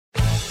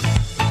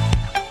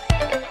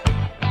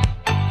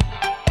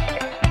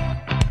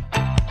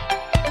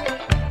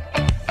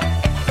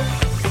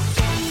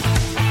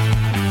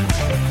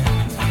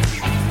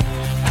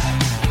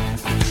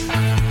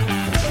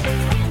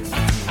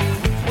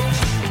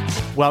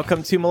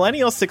Welcome to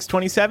Millennial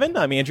 627.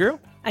 I'm Andrew.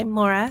 I'm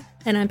Laura.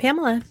 And I'm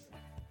Pamela.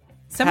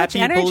 So Happy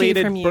much energy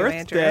belated from you,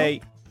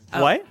 birthday. Andrew.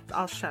 Oh, What?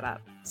 I'll shut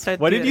up.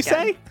 What did you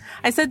say?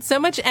 I said so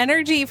much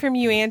energy from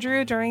you,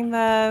 Andrew, during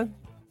the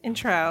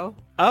intro.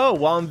 Oh,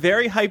 well, I'm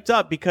very hyped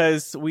up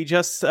because we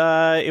just,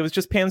 it was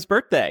just Pam's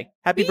birthday.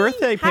 Happy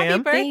birthday,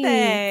 Pam. Happy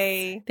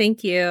birthday.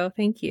 Thank you.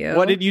 Thank you.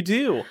 What did you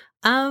do?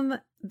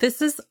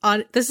 This is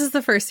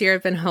the first year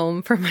I've been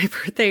home for my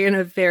birthday in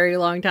a very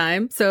long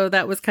time. So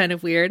that was kind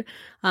of weird.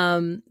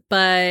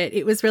 But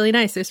it was really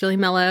nice. It was really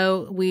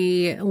mellow.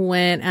 We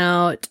went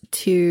out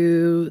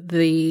to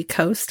the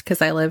coast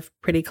because I live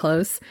pretty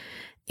close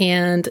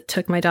and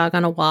took my dog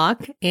on a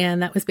walk.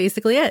 And that was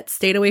basically it.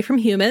 Stayed away from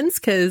humans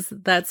because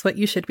that's what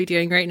you should be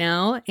doing right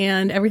now.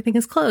 And everything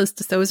is closed.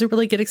 So it was a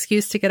really good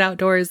excuse to get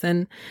outdoors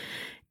and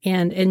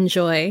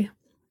enjoy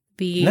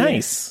the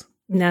Nice.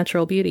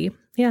 natural beauty.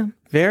 Yeah.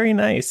 Very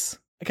nice.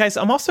 Guys,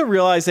 I'm also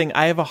realizing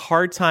I have a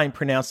hard time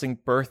pronouncing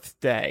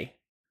birthday.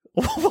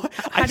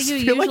 How do you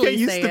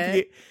usually say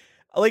it?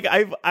 Like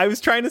I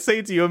was trying to say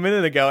it to you a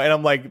minute ago, and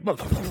I'm like,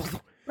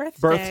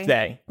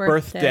 birthday.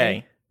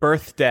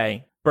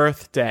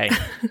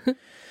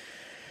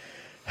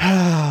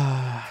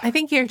 I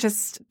think you're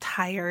just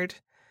tired.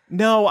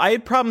 No, I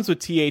had problems with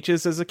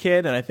THs as a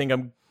kid, and I think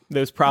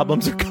those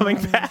problems are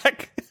coming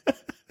back.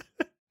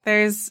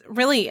 There's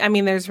really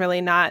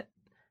not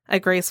a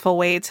graceful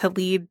way to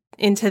lead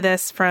into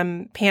this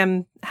from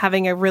Pam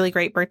having a really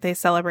great birthday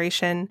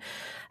celebration.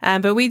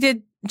 But we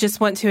did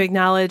just want to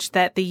acknowledge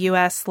that the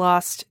U.S.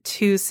 lost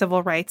two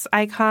civil rights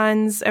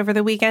icons over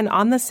the weekend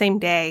on the same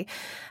day.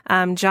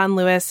 John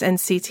Lewis and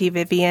C.T.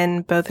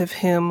 Vivian, both of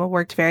whom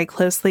worked very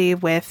closely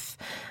with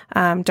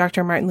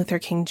Dr. Martin Luther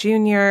King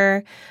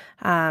Jr.,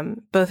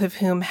 both of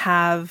whom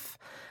have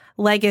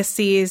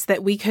legacies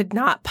that we could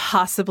not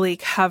possibly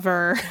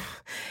cover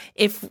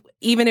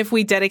even if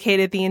we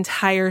dedicated the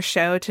entire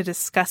show to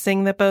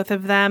discussing the both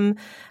of them.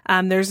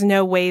 There's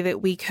no way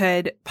that we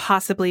could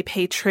possibly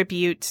pay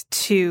tribute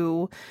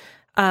to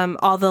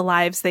all the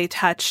lives they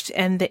touched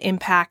and the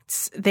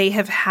impacts they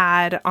have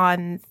had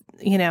on,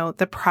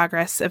 the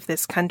progress of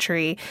this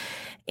country.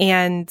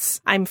 And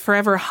I'm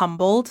forever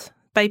humbled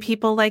by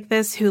people like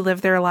this who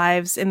live their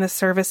lives in the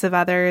service of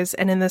others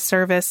and in the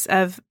service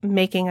of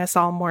making us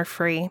all more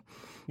free.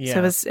 Yeah.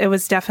 So it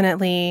was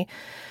definitely,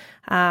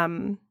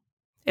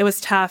 it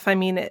was tough. I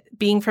mean,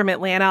 being from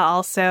Atlanta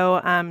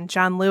also,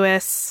 John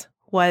Lewis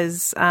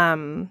was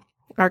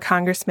our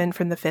congressman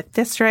from the 5th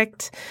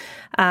District.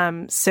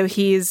 So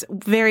he's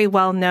very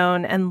well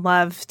known and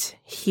loved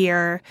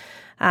here.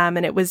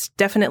 And it was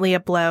definitely a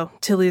blow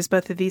to lose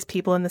both of these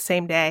people in the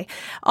same day.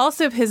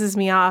 Also pisses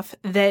me off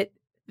that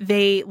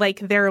they,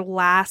 their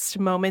last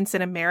moments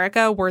in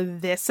America were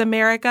this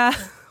America.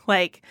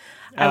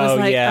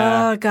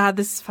 Oh God,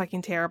 this is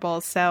fucking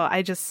terrible. So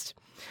I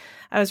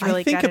was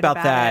really gutted about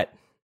that.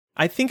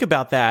 I think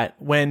about that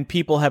when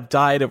people have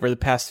died over the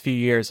past few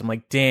years. I'm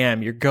like,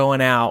 damn, you're going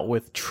out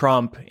with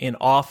Trump in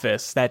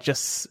office. That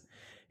just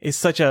is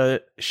such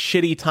a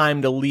shitty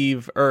time to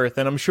leave Earth.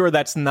 And I'm sure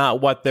that's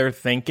not what they're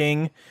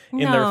thinking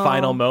in their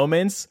final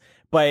moments.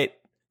 But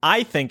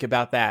I think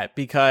about that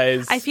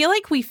because I feel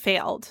like we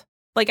failed.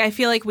 I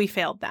feel like we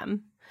failed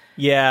them.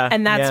 Yeah.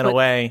 And that's in a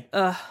way.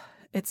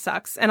 It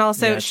sucks. And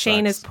also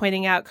Shane is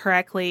pointing out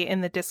correctly in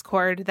the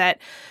Discord that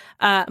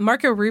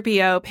Marco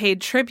Rubio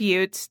paid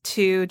tribute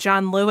to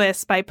John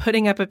Lewis by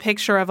putting up a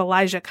picture of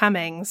Elijah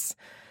Cummings.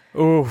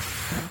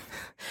 Oof.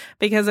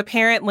 Because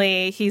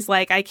apparently he's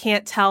like, I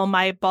can't tell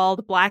my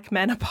bald black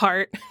men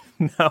apart.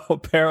 No,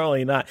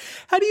 apparently not.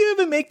 How do you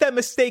even make that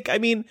mistake? I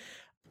mean,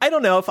 I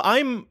don't know. If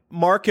I'm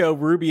Marco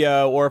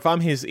Rubio or if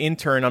I'm his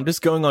intern, I'm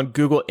just going on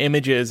Google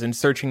Images and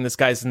searching this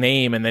guy's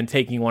name and then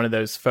taking one of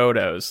those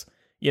photos,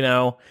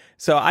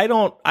 So I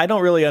don't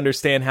really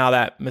understand how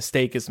that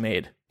mistake is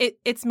made.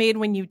 It's made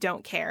when you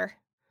don't care.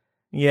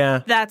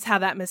 Yeah. That's how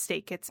that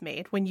mistake gets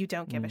made, when you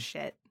don't give a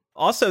shit.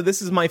 Also,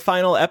 this is my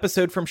final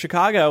episode from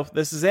Chicago.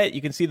 This is it.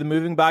 You can see the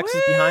moving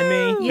boxes behind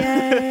me.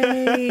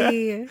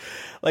 Yay.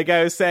 Like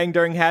I was saying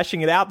during hashing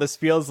it out, this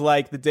feels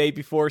like the day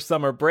before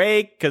summer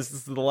break because this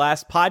is the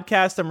last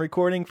podcast I'm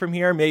recording from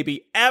here,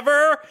 maybe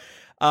ever.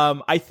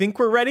 I think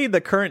we're ready. The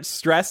current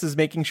stress is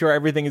making sure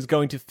everything is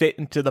going to fit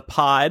into the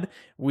pod.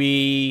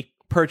 We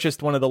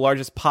purchased one of the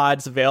largest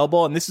pods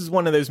available, and this is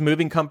one of those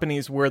moving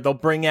companies where they'll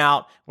bring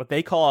out what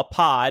they call a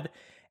pod,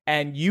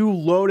 and you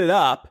load it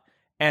up,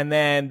 and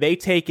then they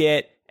take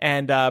it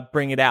and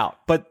bring it out.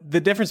 But the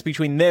difference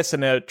between this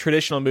and a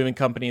traditional moving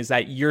company is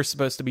that you're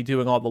supposed to be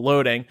doing all the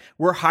loading.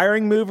 We're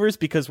hiring movers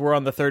because we're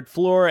on the 3rd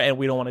floor, and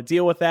we don't want to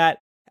deal with that.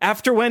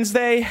 After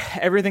Wednesday,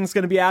 everything's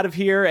going to be out of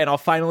here, and I'll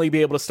finally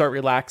be able to start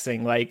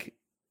relaxing.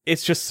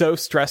 It's just so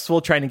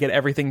stressful trying to get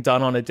everything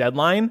done on a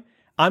deadline.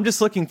 I'm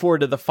just looking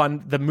forward to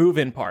the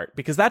move-in part,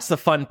 because that's the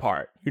fun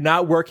part. You're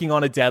not working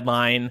on a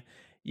deadline.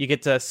 You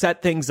get to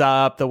set things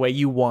up the way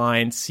you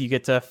want. You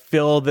get to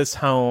fill this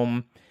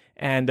home,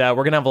 and we're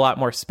going to have a lot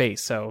more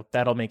space, so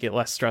that'll make it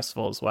less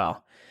stressful as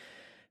well.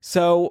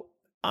 So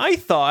I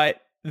thought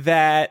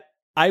that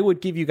I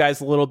would give you guys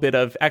a little bit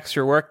of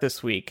extra work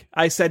this week.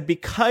 I said,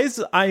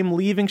 because I'm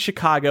leaving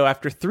Chicago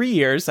after 3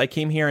 years, I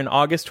came here in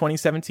August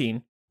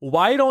 2017.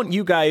 Why don't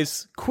you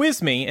guys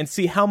quiz me and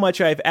see how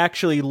much I've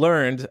actually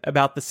learned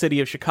about the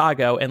city of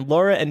Chicago? And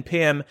Laura and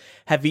Pam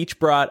have each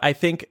brought, I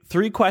think,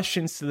 3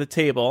 questions to the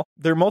table.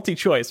 They're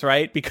multi-choice,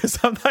 right? Because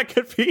I'm not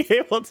going to be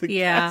able to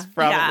guess,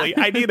 probably.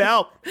 Yeah. I need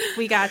help.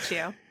 We got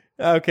you.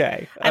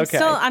 Okay.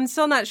 I'm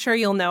still not sure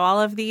you'll know all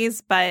of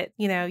these, but,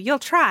 you'll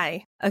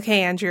try.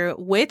 Okay, Andrew,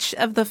 which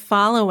of the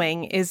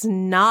following is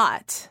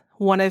not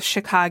one of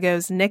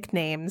Chicago's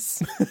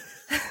nicknames?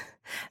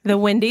 The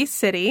Windy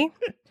City,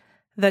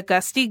 the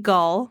Gusty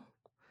Gull,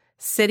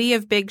 City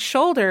of Big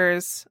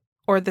Shoulders,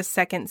 or the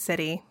Second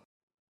City?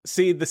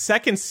 See, the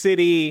Second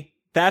City,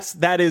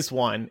 that is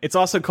one. It's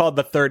also called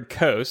the Third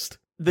Coast.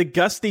 The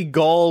Gusty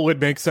Gull would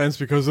make sense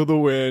because of the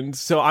wind.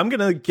 So I'm going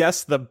to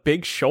guess the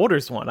Big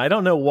Shoulders one. I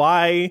don't know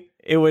why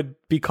it would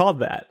be called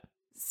that.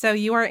 So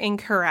you are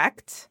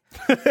incorrect.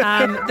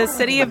 The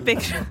City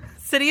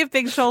of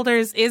Big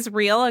Shoulders is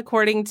real,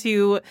 according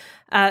to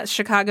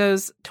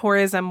Chicago's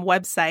tourism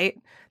website.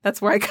 That's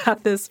where I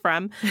got this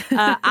from.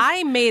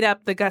 I made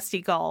up the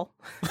Gusty Gull.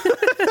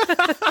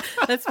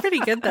 That's pretty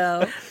good,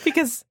 though.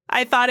 Because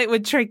I thought it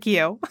would trick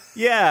you.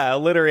 Yeah,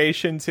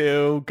 alliteration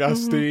to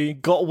Gusty.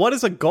 Gull. What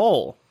is a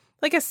gull?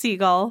 Like a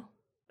seagull.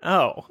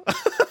 Oh.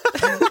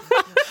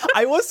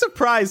 I was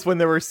surprised when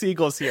there were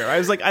seagulls here. I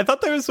was like, I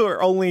thought those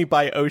were only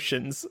by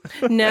oceans.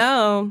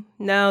 No,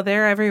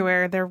 they're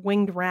everywhere. They're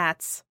winged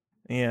rats.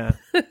 Yeah.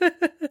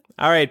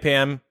 All right,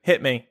 Pam,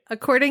 hit me.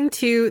 According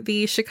to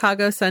the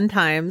Chicago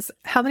Sun-Times,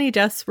 how many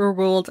deaths were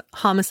ruled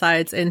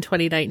homicides in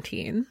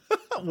 2019?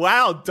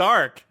 Wow,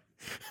 dark.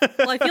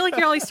 Well, I feel like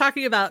you're always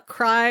talking about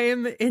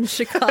crime in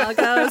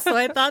Chicago, so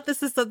I thought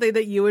this is something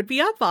that you would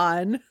be up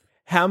on.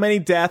 How many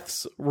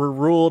deaths were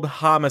ruled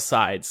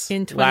homicides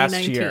in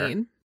 2019? Last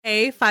year?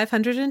 A,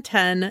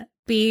 510,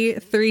 B,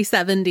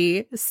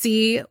 370,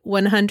 C,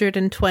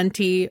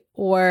 120,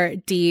 or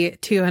D,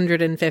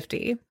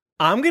 250.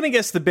 I'm going to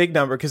guess the big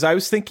number because I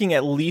was thinking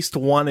at least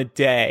one a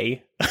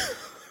day,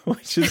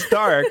 which is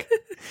dark.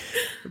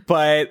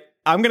 But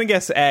I'm going to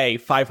guess A,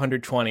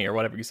 520 or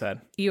whatever you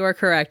said. You are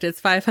correct. It's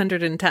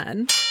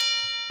 510.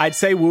 I'd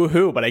say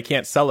woohoo, but I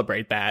can't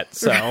celebrate that.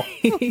 So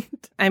Right.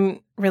 I'm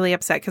really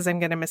upset because I'm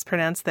going to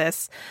mispronounce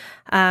this.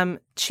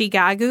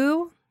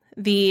 Chigagu,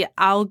 the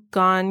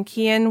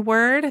Algonquian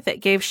word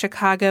that gave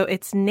Chicago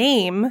its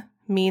name,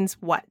 means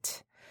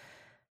what?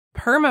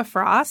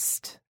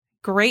 Permafrost,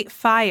 Great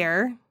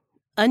Fire,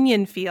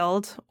 Onion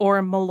Field,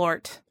 or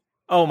Malort?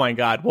 Oh my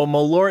God. Well,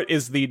 Malort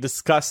is the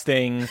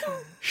disgusting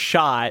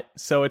shot,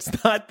 so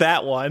it's not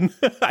that one.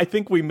 I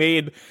think we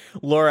made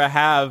Laura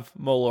have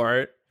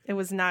Malort. It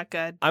was not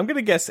good. I'm going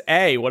to guess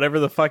A, whatever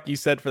the fuck you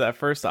said for that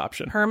first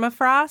option.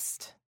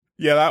 Permafrost?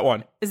 Yeah, that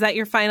one. Is that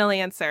your final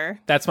answer?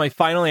 That's my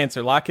final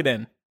answer. Lock it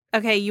in.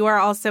 Okay, you are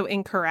also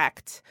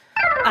incorrect.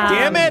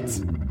 Damn it!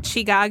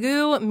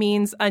 Chigagu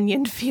means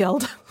onion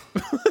field.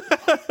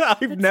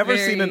 I've never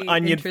seen an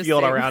onion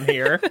field around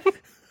here.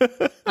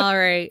 All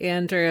right,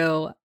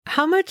 Andrew.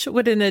 How much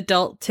would an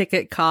adult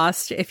ticket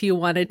cost if you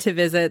wanted to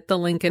visit the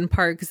Lincoln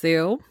Park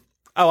Zoo?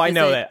 Oh, I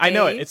know that. I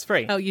know it. It's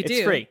free. Oh, you do?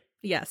 It's free.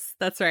 Yes,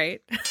 that's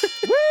right.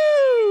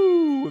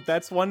 Woo!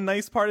 That's one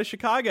nice part of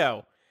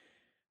Chicago.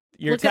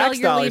 Your Look at all tax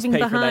you're dollars leaving pay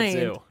behind. for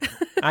that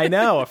zoo. I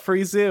know, a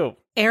free zoo.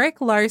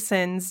 Eric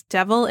Larson's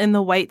Devil in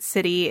the White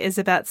City is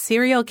about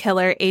serial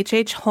killer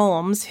H.H.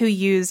 Holmes, who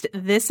used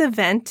this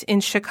event in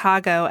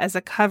Chicago as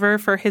a cover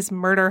for his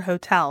murder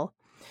hotel.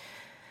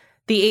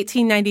 The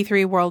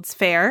 1893 World's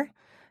Fair,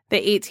 the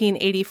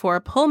 1884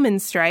 Pullman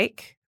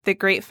Strike, the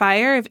Great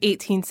Fire of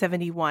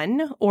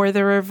 1871, or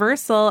the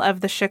reversal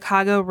of the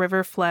Chicago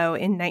River flow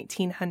in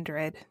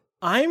 1900.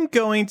 I'm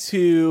going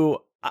to...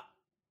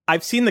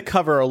 I've seen the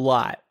cover a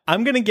lot.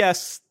 I'm going to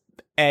guess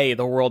A,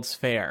 the World's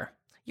Fair.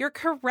 You're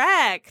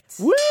correct.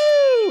 Woo!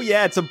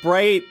 Yeah, it's a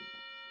bright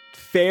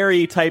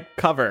fairy type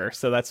cover,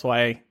 so that's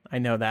why I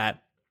know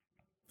that.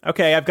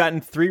 Okay, I've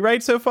gotten 3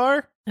 right so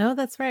far. Oh,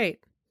 that's right.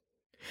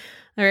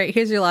 All right,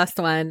 here's your last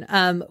one.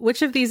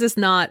 Which of these is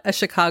not a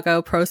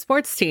Chicago pro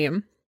sports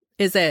team?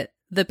 Is it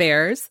the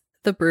Bears,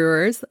 the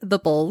Brewers, the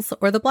Bulls,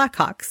 or the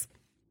Blackhawks?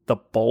 The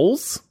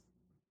Bulls?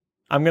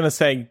 I'm going to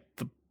say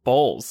the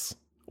Bulls.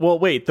 Well,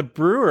 wait, the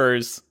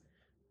Brewers,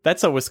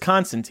 that's a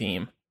Wisconsin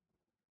team.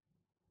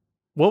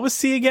 What was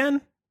C again?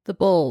 The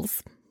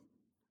Bulls.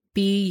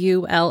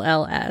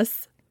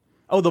 Bulls.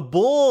 Oh, the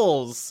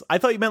Bulls. I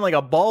thought you meant like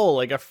a bowl,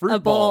 like a fruit A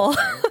bowl.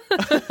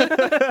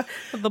 The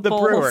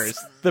Brewers.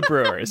 The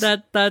Brewers.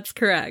 That's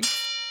correct.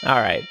 All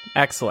right.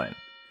 Excellent.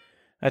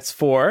 That's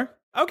 4.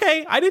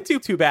 Okay. I didn't do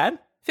too bad.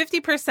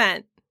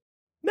 50%.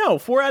 No,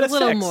 4 out of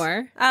 6. A little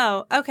more.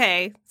 Oh,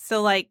 okay.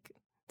 So like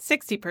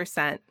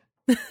 60%.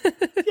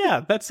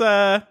 Yeah, that's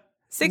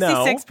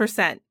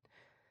 66%.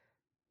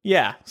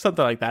 Yeah,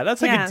 something like that.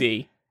 That's like Yeah. a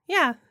D.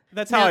 Yeah.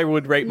 That's how I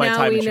would rate my now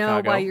time in we know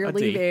Chicago. why you're a D.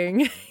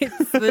 leaving.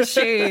 It's the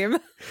shame.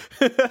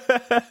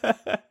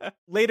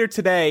 Later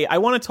today, I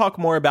want to talk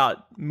more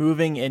about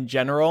moving in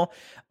general.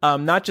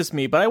 not just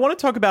me, but I want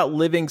to talk about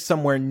living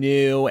somewhere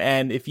new.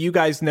 And if you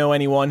guys know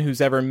anyone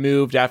who's ever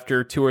moved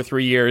after 2 or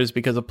 3 years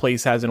because a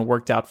place hasn't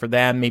worked out for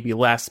them, maybe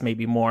less,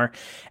 maybe more,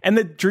 and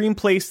the dream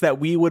place that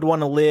we would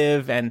want to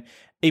live and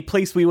a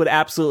place we would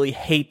absolutely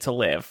hate to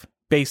live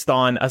based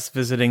on us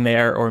visiting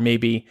there or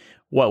maybe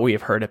what we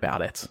have heard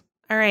about it.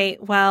 All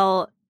right.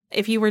 Well,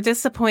 if you were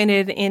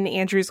disappointed in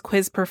Andrew's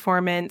quiz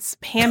performance,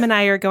 Pam and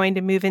I are going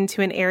to move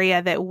into an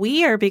area that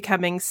we are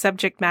becoming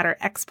subject matter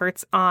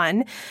experts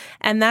on,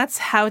 and that's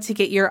how to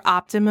get your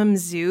optimum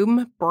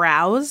Zoom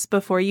brows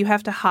before you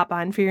have to hop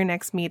on for your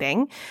next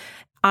meeting.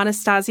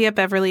 Anastasia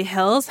Beverly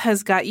Hills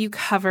has got you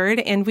covered,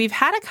 and we've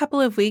had a couple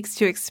of weeks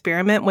to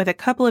experiment with a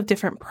couple of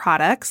different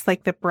products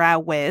like the Brow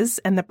Wiz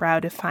and the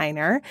Brow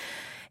Definer.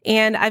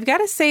 And I've got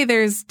to say,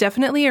 there's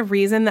definitely a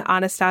reason that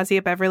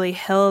Anastasia Beverly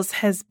Hills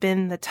has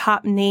been the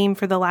top name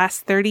for the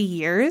last 30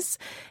 years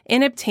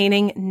in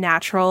obtaining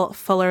natural,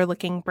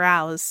 fuller-looking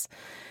brows.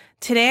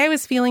 Today, I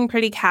was feeling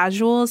pretty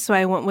casual, so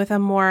I went with a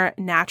more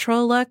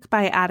natural look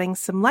by adding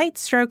some light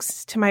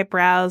strokes to my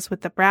brows with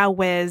the Brow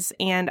Wiz,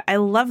 and I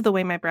love the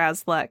way my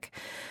brows look.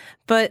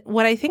 But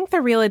what I think the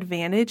real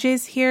advantage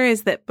is here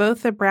is that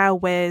both the Brow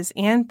Wiz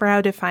and Brow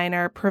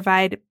Definer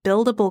provide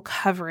buildable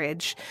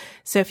coverage.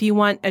 So if you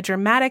want a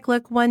dramatic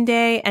look one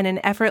day and an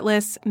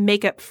effortless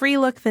makeup-free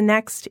look the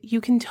next, you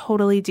can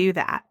totally do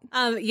that.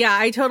 Yeah,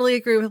 I totally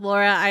agree with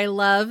Laura. I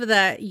love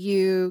that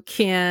you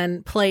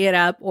can play it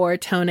up or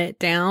tone it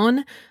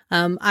down.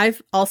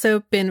 I've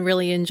also been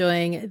really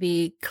enjoying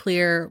the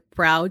clear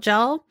brow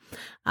gel.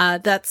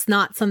 That's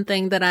not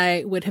something that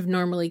I would have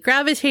normally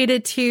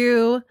gravitated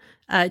to.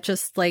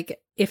 Just like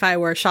if I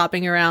were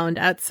shopping around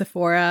at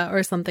Sephora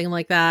or something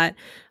like that.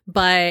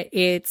 But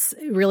it's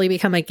really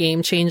become a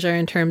game changer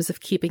in terms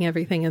of keeping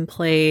everything in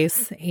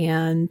place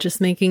and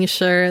just making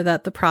sure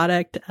that the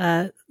product,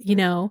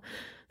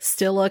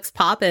 still looks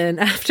poppin'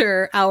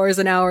 after hours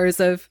and hours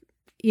of,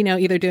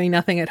 either doing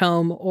nothing at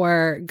home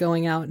or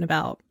going out and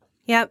about.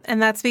 Yep,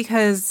 and that's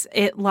because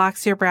it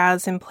locks your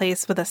brows in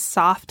place with a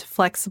soft,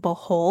 flexible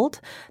hold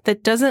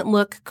that doesn't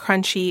look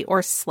crunchy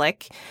or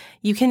slick.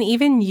 You can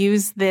even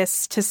use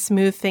this to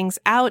smooth things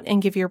out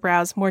and give your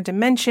brows more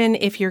dimension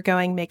if you're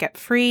going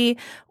makeup-free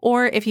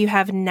or if you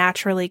have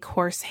naturally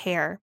coarse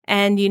hair.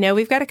 And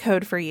we've got a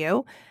code for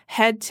you.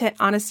 Head to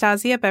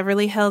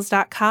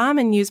AnastasiaBeverlyHills.com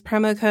and use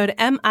promo code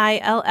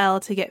MILL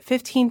to get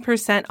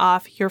 15%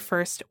 off your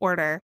first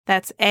order.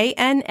 That's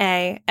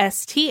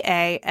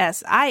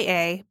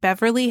ANASTASIA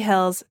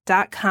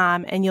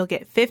BeverlyHills.com, and you'll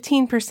get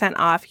 15%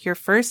 off your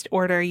first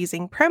order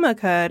using promo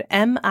code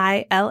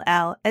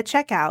MILL at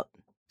checkout.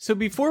 So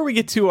before we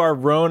get to our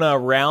Rona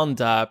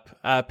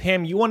roundup,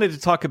 Pam, you wanted to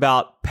talk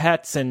about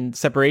pets and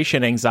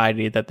separation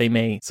anxiety that they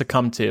may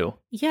succumb to.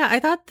 Yeah,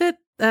 I thought that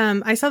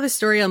I saw this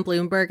story on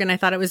Bloomberg and I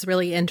thought it was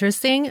really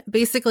interesting.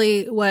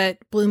 Basically, what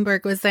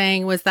Bloomberg was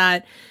saying was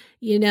that,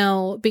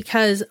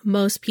 because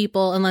most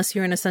people, unless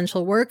you're an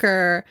essential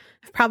worker,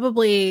 have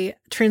probably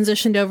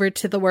transitioned over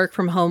to the work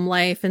from home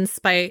life in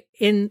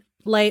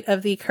light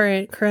of the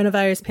current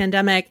coronavirus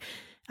pandemic,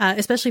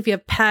 especially if you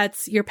have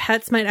pets, your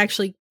pets might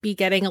actually be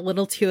getting a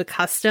little too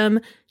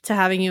accustomed to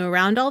having you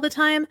around all the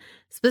time.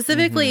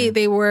 Specifically,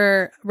 They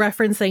were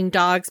referencing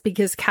dogs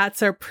because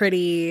cats are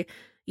pretty...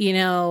 they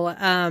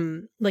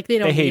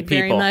don't need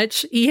very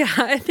much.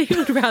 Yeah, they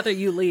would rather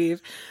you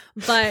leave.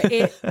 But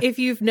if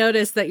you've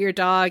noticed that your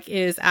dog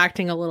is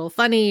acting a little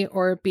funny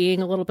or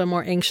being a little bit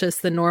more anxious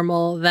than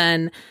normal,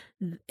 then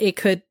it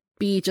could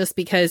be just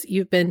because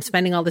you've been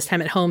spending all this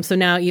time at home. So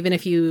now even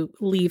if you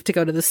leave to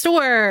go to the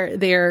store,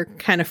 they're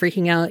kind of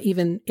freaking out,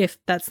 even if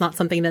that's not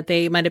something that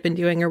they might have been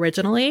doing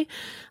originally.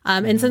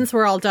 And since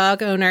we're all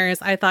dog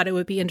owners, I thought it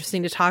would be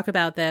interesting to talk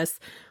about this.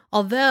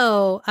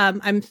 Although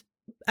I'm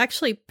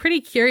actually pretty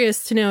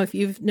curious to know if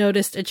you've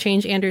noticed a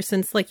change, Andrew,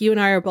 since you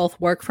and I are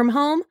both work from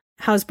home.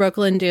 How's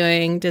Brooklyn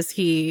doing? Does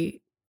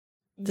he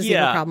have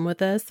a problem with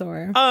this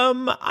or?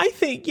 I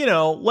think,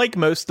 like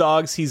most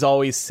dogs, he's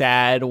always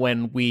sad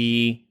when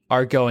we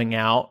are going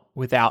out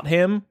without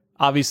him.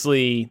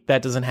 Obviously,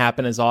 that doesn't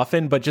happen as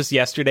often, but just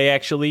yesterday,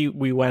 actually,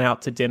 we went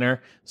out to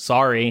dinner.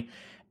 Sorry.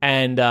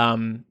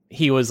 And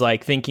he was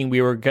thinking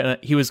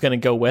he was gonna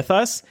go with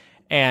us.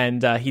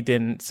 And he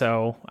didn't,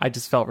 so I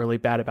just felt really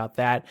bad about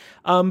that.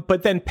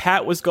 But then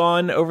Pat was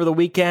gone over the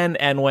weekend,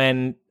 and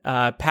when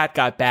Pat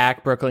got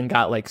back, Brooklyn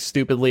got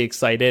stupidly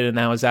excited, and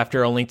that was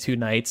after only 2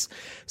 nights.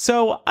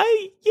 So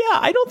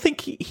I don't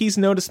think he's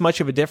noticed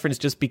much of a difference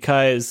just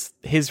because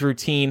his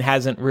routine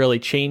hasn't really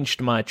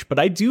changed much. But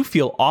I do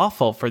feel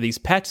awful for these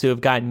pets who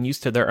have gotten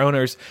used to their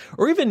owners,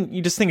 or even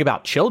you just think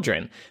about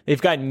children.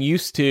 They've gotten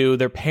used to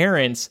their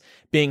parents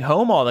being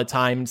home all the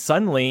time.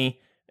 Suddenly,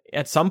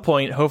 at some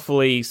point,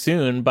 hopefully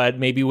soon, but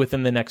maybe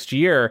within the next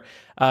year,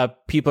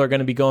 people are going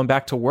to be going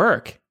back to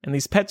work, and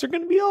these pets are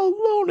going to be all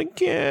alone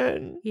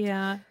again.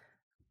 Yeah.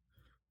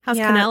 How's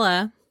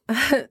Canella?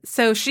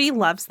 So she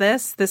loves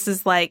this. This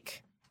is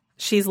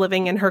she's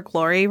living in her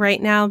glory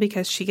right now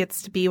because she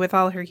gets to be with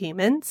all her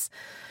humans.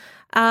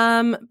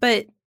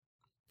 But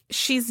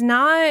she's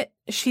not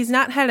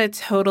had a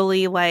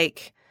totally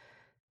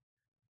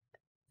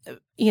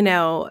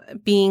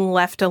being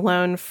left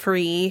alone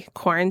free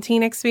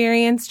quarantine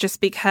experience,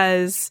 just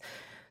because,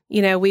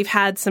 we've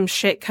had some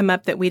shit come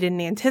up that we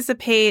didn't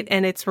anticipate,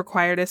 and it's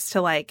required us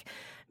to like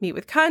meet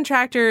with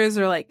contractors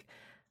or like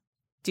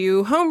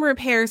do home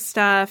repair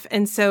stuff.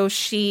 And so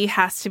she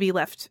has to be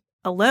left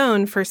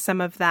alone for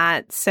some of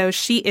that. So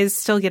she is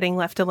still getting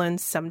left alone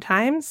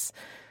sometimes.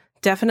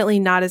 Definitely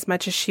not as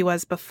much as she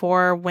was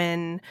before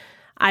when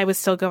I was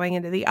still going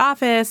into the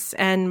office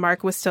and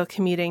Mark was still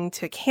commuting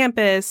to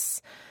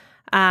campus.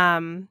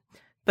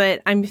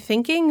 But I'm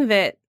thinking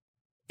that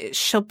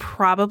she'll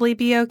probably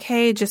be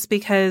okay just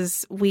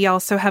because we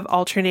also have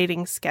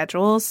alternating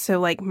schedules. So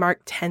like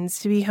Mark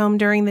tends to be home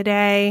during the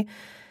day.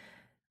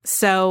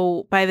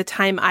 So by the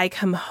time I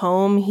come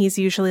home, he's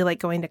usually like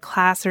going to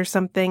class or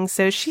something.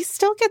 So she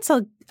still gets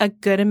a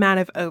good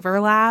amount of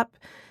overlap,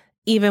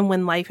 even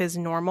when life is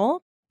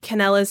normal.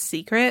 Kenella's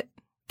secret,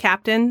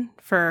 Captain,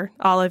 for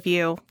all of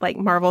you like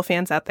Marvel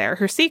fans out there,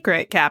 her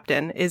secret,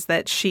 Captain, is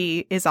that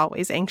she is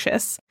always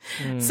anxious.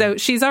 So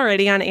she's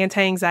already on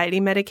anti-anxiety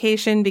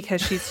medication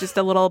because she's just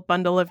a little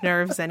bundle of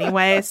nerves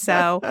anyway.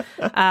 So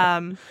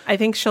I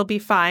think she'll be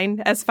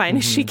fine as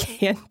she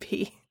can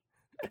be.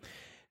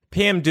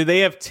 Pam, do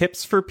they have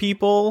tips for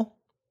people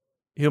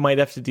who might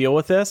have to deal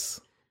with this?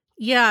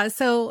 Yeah.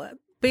 So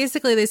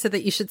basically, they said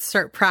that you should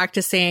start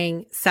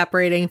practicing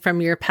separating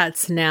from your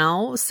pets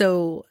now.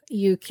 So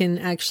you can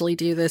actually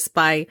do this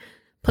by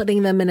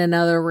putting them in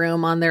another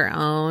room on their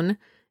own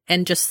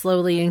and just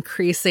slowly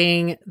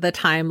increasing the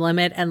time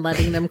limit and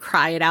letting them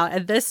cry it out.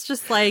 And this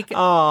just like,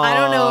 Aww. I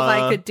don't know if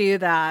I could do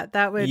that.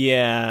 That would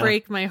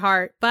break my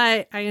heart.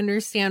 But I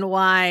understand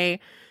why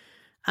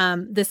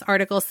this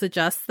article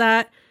suggests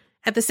that.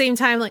 At the same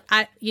time,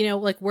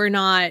 like we're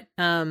not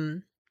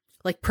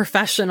like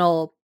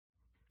professional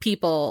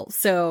people.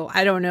 So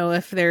I don't know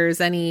if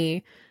there's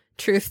any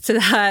truth to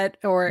that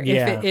or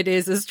if it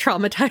is as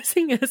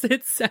traumatizing as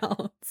it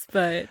sounds.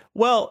 But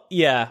well,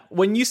 yeah,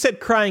 when you said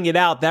crying it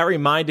out, that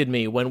reminded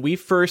me when we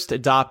first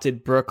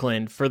adopted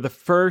Brooklyn, for the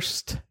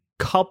first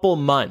couple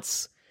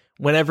months,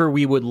 whenever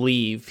we would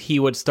leave, he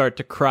would start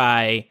to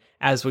cry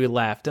as we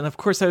left. And of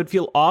course I would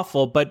feel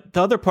awful. But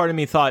the other part of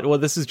me thought, well,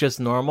 this is just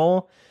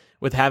normal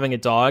with having a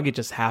dog. It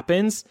just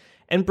happens.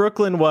 And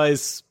Brooklyn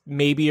was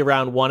maybe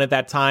around 1 at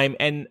that time.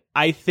 And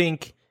I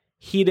think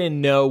he didn't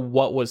know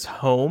what was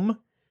home.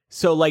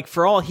 So like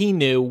for all he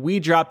knew, we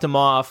dropped him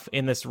off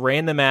in this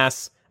random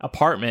ass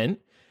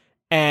apartment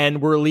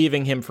and we're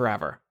leaving him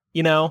forever.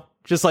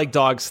 Just like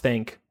dogs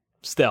think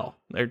still,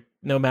 they're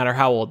no matter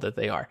how old that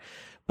they are.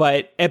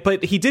 But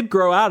he did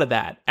grow out of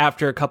that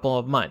after a couple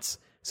of months.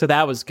 So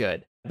that was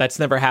good. That's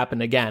never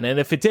happened again. And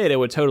if it did, it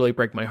would totally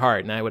break my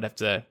heart and I would have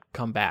to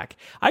come back.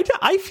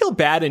 I feel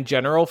bad in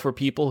general for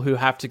people who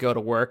have to go to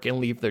work and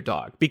leave their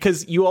dog,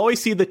 because you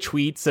always see the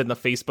tweets and the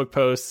Facebook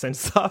posts and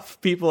stuff.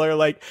 People are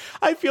like,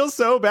 I feel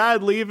so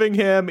bad leaving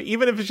him,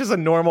 even if it's just a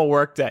normal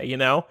work day,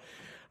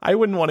 I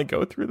wouldn't want to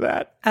go through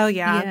that. Oh,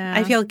 yeah.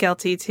 I feel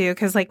guilty, too,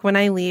 because like when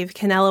I leave,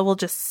 Canella will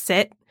just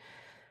sit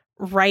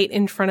right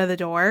in front of the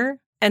door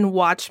and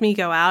watch me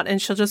go out,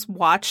 and she'll just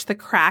watch the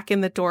crack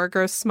in the door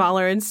grow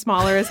smaller and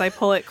smaller as I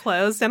pull it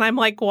closed. And I'm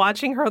like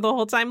watching her the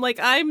whole time, like,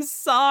 I'm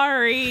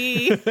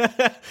sorry.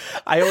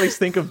 I always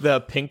think of the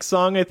Pink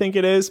song, I think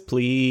it is.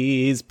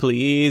 Please,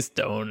 please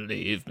don't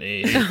leave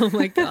me. Oh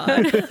my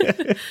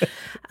God.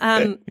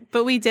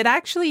 But we did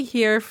actually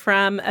hear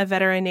from a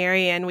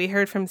veterinarian. We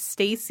heard from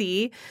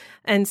Stacy.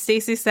 And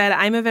Stacy said,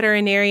 I'm a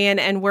veterinarian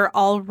and we're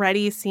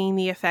already seeing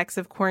the effects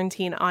of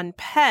quarantine on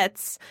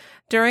pets.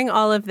 During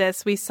all of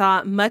this, we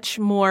saw much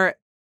more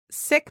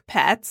sick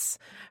pets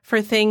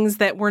for things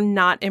that were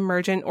not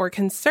emergent or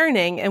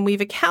concerning. And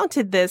we've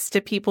accounted this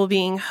to people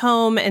being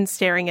home and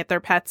staring at their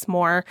pets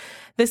more.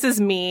 This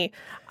is me.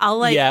 I'll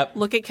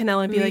look at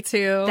Canella and be like,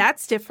 too.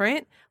 That's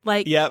different.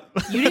 Like, you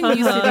didn't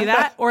used to do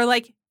that. Or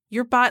like,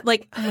 your bot,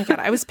 like, oh my God,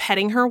 I was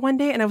petting her one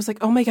day and I was like,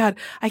 oh my God,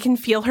 I can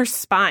feel her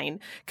spine.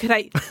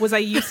 Was I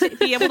used to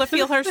be able to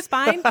feel her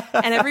spine?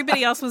 And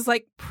everybody else was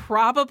like,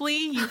 probably,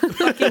 you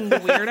fucking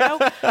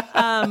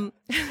weirdo.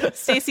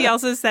 Stacy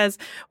also says,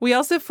 we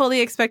also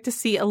fully expect to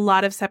see a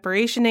lot of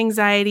separation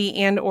anxiety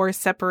and or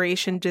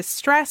separation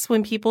distress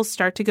when people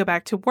start to go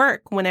back to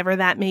work, whenever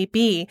that may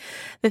be.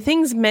 The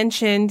things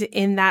mentioned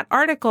in that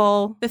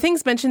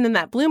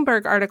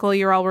Bloomberg article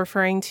you're all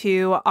referring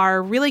to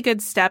are really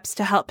good steps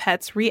to help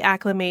pets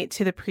reacclimate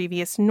to the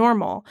previous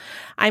normal.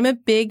 I'm a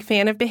big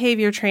fan of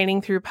behavior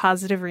training through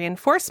positive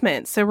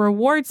reinforcement. So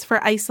rewards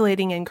for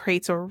isolating in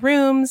crates or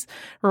rooms,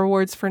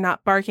 rewards for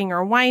not barking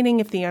or whining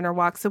if the owner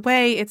walks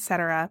away,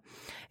 etc.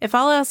 If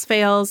all else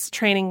fails,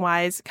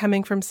 training-wise,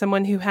 coming from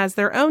someone who has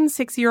their own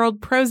 6-year-old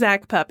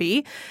Prozac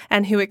puppy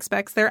and who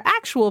expects their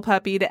actual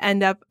puppy to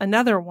end up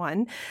another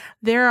one,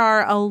 there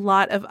are a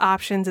lot of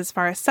options as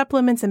far as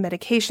supplements and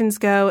medications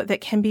go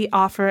that can be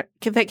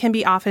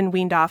often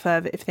weaned off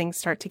of if things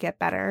start to get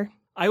better.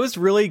 I was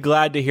really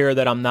glad to hear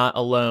that I'm not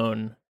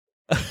alone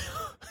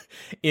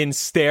in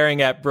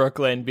staring at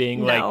Brooklyn,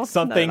 being No, like, not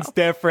something's at all.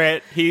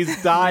 different.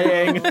 He's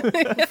dying.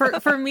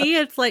 For me,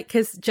 it's like,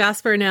 because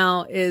Jasper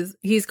now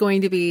he's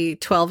going to be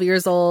 12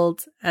 years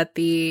old at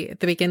the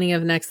beginning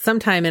of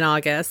sometime in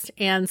August.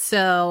 And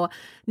so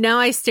now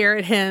I stare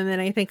at him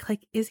and I think,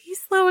 like, is he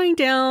slowing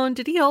down?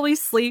 Did he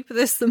always sleep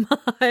this much?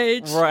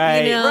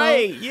 Right, You know?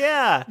 right,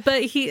 yeah.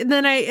 But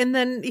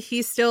then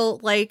he still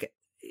like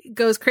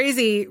goes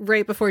crazy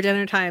right before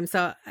dinner time.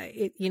 So,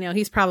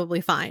 he's probably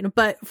fine.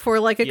 But for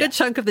like a good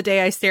chunk of the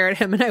day, I stare at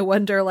him and I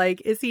wonder,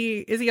 like, is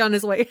he on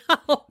his way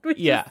out? Which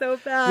is so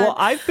bad. Well,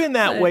 I've been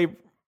that way.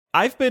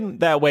 I've been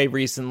that way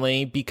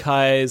recently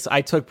because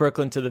I took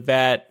Brooklyn to the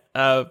vet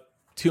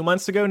 2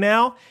 months ago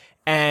now,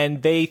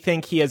 and they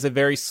think he has a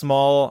very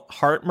small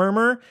heart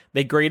murmur.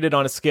 They graded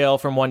on a scale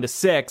from 1 to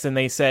 6, and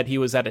they said he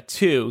was at a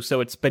 2,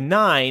 so it's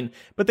benign,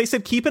 but they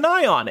said keep an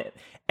eye on it.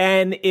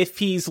 And if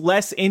he's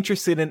less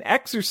interested in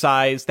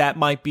exercise, that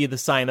might be the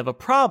sign of a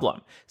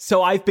problem.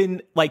 So I've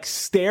been like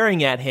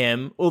staring at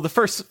him. Well, the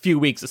first few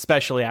weeks,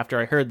 especially after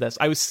I heard this,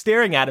 I was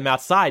staring at him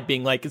outside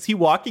being like, is he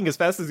walking as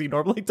fast as he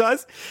normally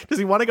does? Does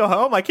he want to go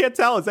home? I can't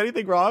tell. Is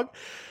anything wrong?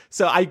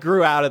 So I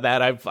grew out of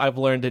that. I've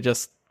learned to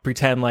just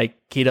pretend like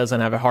he doesn't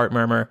have a heart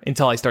murmur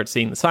until I start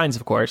seeing the signs,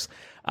 of course.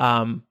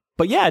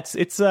 But yeah,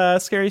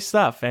 it's scary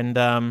stuff.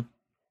 And,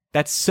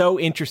 that's so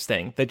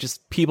interesting that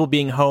just people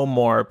being home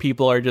more,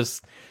 people are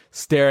just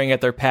staring at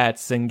their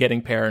pets and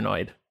getting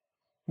paranoid.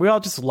 We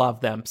all just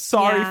love them.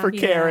 Sorry for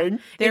caring.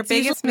 Their It's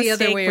biggest usually the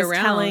mistake other way was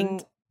around.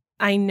 telling.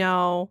 I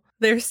know.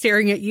 They're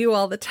staring at you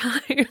all the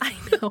time. I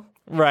know.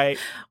 Right.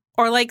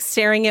 Or like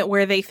staring at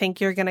where they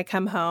think you're going to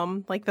come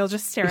home. Like they'll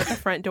just stare at the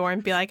front door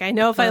and be like, I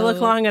know if I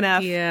look long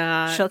enough,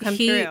 she'll come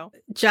through.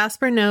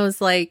 Jasper knows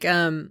like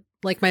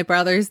my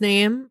brother's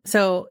name.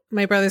 So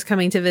my brother's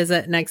coming to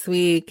visit next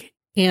week.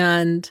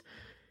 And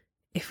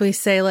if we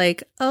say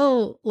like,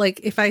 oh,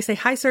 like if I say,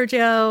 hi,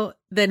 Sergio,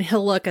 then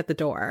he'll look at the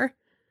door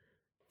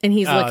and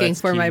he's looking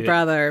for my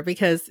brother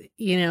because,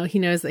 he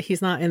knows that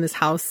he's not in this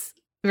house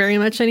very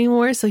much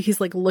anymore. So he's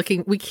like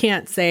looking, we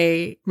can't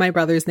say my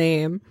brother's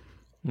name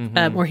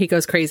or he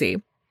goes crazy.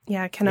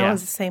 Yeah,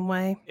 Canela's the same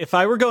way. If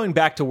I were going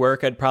back to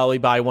work, I'd probably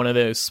buy one of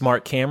those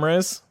smart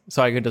cameras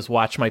so I could just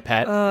watch my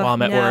pet while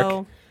I'm at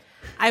work.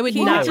 I would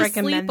He not just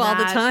recommend sleep that. all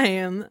the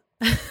time.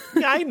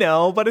 Yeah, I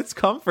know, but it's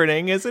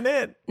comforting, isn't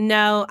it?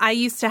 No, I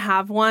used to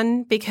have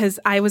one because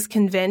I was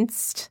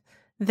convinced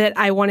that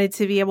I wanted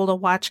to be able to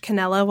watch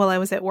Canela while I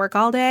was at work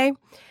all day.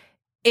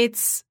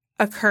 It's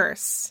a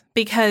curse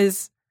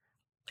because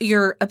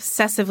you're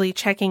obsessively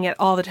checking it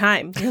all the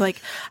time. You're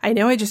like, I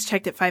know I just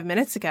checked it 5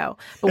 minutes ago,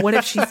 but what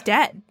if she's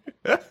dead?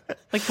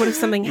 Like, what if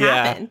something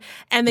happened?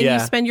 And then you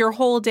spend your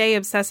whole day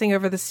obsessing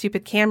over the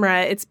stupid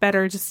camera. It's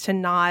better just to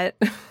not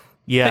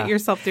put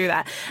yourself through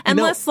that.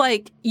 Unless,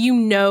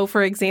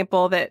 for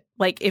example, that,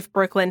 like, if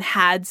Brooklyn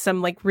had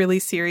some, like, really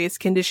serious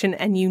condition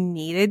and you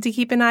needed to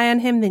keep an eye on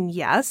him, then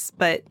yes,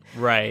 but...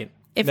 Right.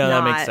 If no,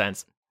 not... that makes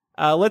sense.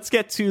 Let's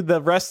get to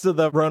the rest of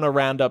the Rona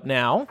Roundup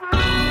now.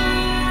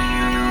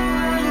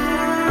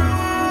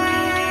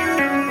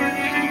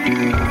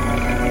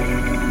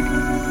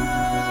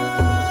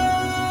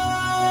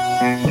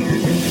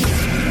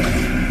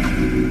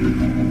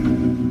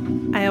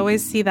 I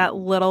always see that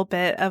little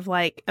bit of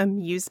like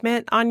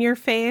amusement on your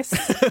face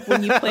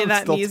when you play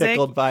that still music.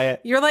 Tickled by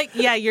it. You're like,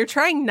 you're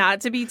trying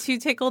not to be too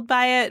tickled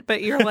by it,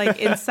 but you're like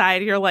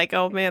inside, you're like,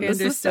 oh man, this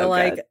is still so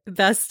like good.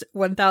 best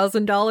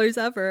 $1,000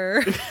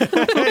 ever.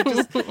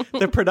 Just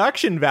the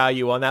production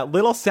value on that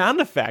little sound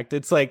effect.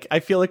 It's like, I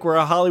feel like we're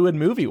a Hollywood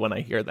movie when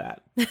I hear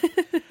that.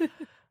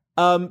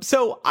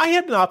 So I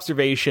had an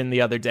observation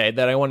the other day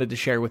that I wanted to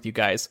share with you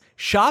guys.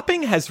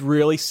 Shopping has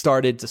really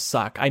started to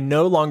suck. I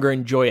no longer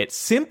enjoy it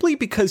simply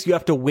because you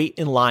have to wait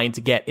in line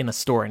to get in a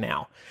store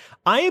now.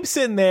 I am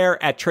sitting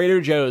there at Trader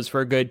Joe's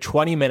for a good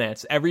 20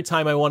 minutes every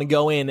time I want to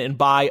go in and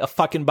buy a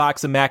fucking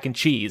box of mac and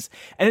cheese.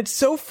 And it's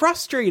so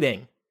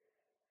frustrating.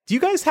 Do you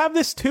guys have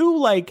this too?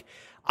 Like,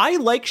 I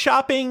like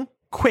shopping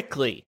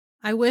quickly.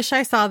 I wish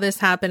I saw this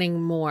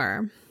happening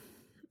more.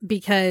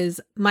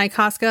 Because my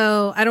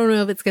Costco, I don't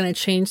know if it's going to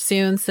change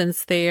soon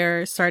since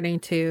they're starting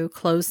to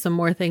close some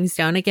more things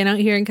down again out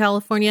here in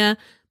California.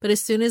 But as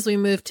soon as we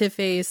moved to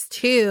phase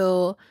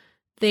 2,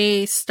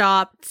 they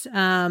stopped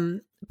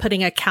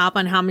putting a cap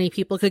on how many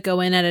people could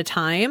go in at a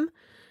time.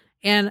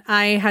 And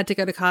I had to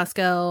go to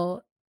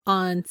Costco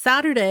on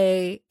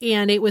Saturday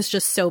and it was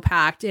just so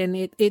packed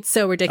and it's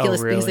so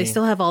ridiculous because they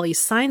still have all these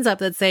signs up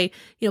that say,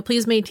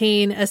 please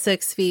maintain a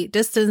 6 feet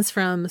distance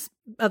from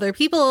other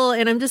people.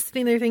 And I'm just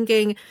sitting there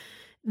thinking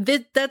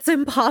that's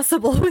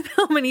impossible with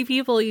how many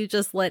people you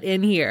just let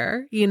in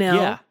here,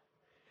 Yeah.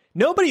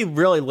 Nobody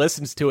really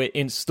listens to it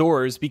in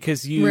stores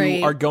because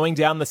you are going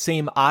down the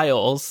same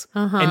aisles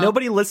and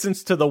nobody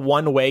listens to the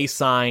one-way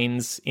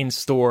signs in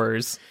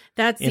stores.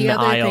 That's the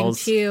other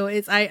aisles. Thing too.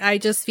 Is I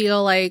just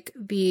feel like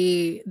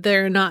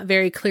they're not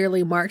very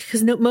clearly marked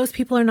because most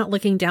people are not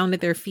looking down at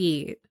their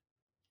feet,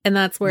 and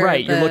that's where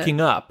you're looking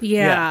up.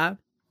 Yeah.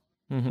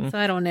 Mm-hmm. So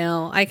I don't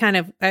know. I kind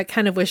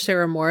of wish there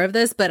were more of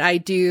this, but I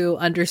do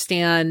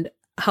understand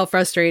how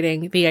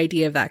frustrating the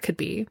idea of that could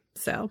be.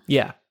 So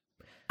Yeah.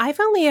 I've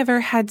only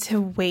ever had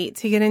to wait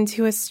to get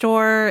into a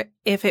store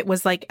if it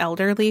was like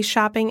elderly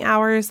shopping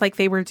hours, like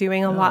they were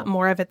doing a lot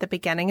more of at the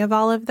beginning of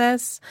all of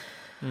this.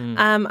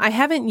 I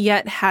haven't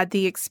yet had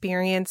the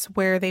experience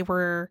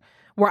where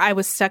I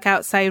was stuck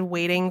outside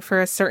waiting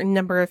for a certain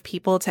number of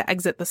people to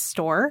exit the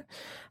store.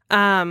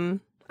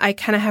 I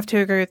kind of have to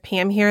agree with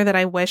Pam here that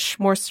I wish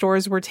more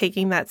stores were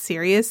taking that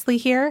seriously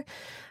here,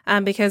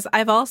 because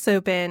I've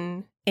also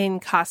been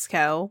in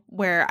Costco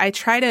where I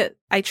try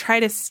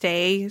to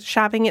stay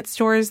shopping at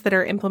stores that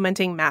are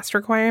implementing mask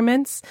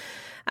requirements.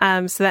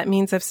 So that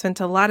means I've spent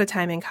a lot of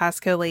time in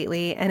Costco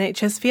lately, and it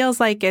just feels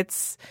like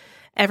it's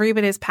every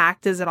bit as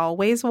packed as it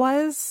always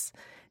was.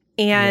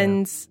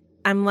 And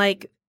I'm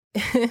like,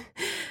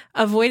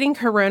 avoiding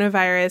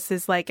coronavirus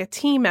is like a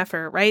team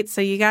effort, right?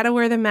 So you got to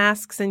wear the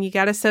masks and you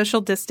got to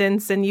social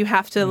distance and you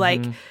have to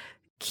like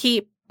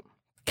keep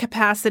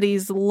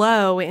capacities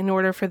low in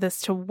order for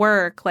this to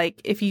work. Like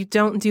if you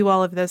don't do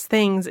all of those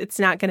things, it's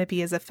not going to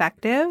be as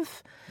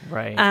effective.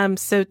 Right.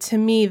 So to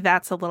me,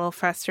 that's a little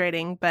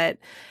frustrating, but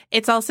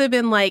it's also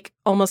been like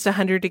almost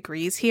 100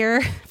 degrees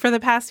here for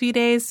the past few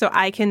days. So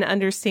I can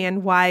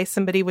understand why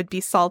somebody would be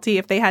salty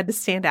if they had to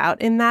stand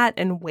out in that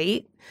and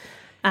wait.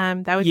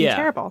 That would be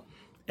terrible.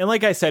 And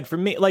like I said, for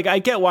me, like I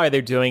get why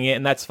they're doing it,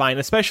 and that's fine,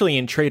 especially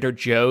in Trader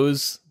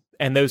Joe's.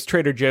 And those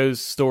Trader Joe's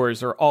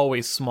stores are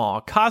always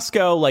small.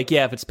 Costco, like,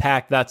 yeah, if it's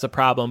packed, that's a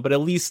problem. But at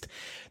least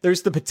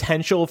there's the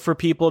potential for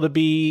people to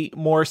be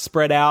more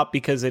spread out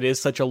because it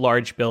is such a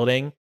large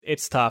building.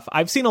 It's tough.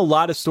 I've seen a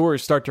lot of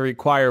stores start to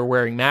require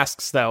wearing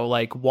masks, though.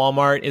 Like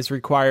Walmart is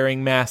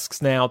requiring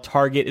masks now.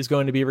 Target is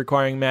going to be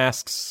requiring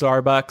masks.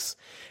 Starbucks.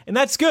 And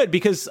that's good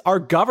because our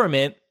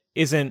government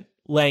isn't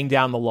laying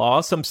down the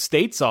law. Some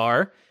states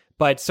are,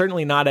 but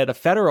certainly not at a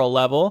federal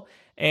level.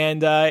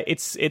 And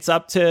it's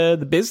up to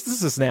the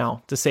businesses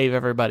now to save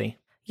everybody.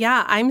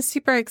 Yeah, I'm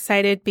super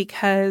excited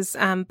because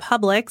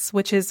Publix,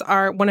 which is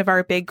one of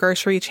our big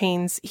grocery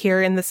chains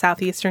here in the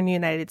southeastern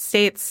United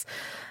States,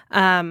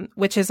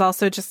 which is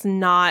also just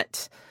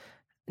not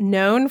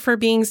known for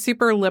being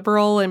super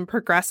liberal and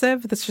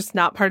progressive. That's just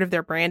not part of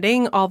their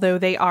branding, although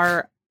they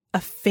are a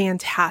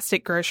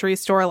fantastic grocery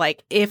store.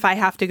 Like if I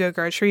have to go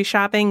grocery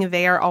shopping,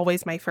 they are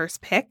always my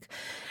first pick.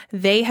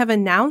 They have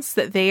announced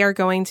that they are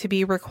going to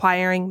be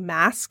requiring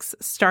masks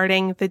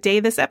starting the day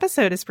this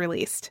episode is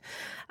released.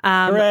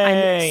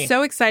 I'm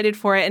so excited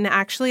for it. And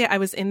actually, I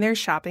was in there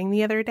shopping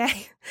the other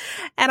day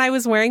and I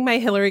was wearing my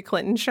Hillary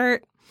Clinton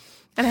shirt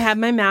and I had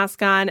my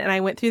mask on and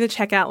I went through the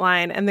checkout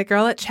line and the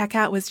girl at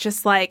checkout was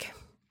just like,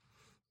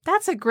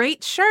 "That's a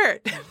great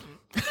shirt."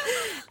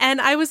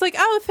 And I was like,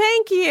 "Oh,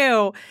 thank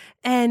you."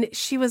 And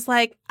she was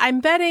like,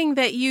 "I'm betting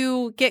that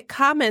you get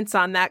comments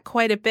on that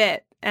quite a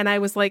bit." And I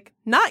was like,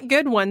 "Not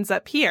good ones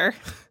up here."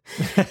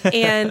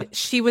 And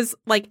she was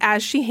like,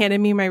 as she handed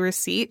me my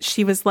receipt,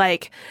 she was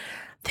like,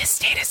 "This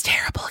state is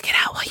terrible. Get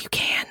out while you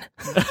can."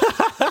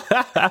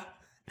 And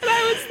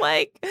I was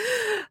like,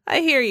 "I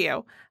hear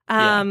you."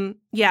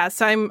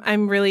 So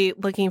I'm really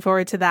looking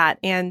forward to that.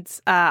 And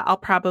I'll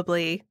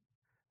probably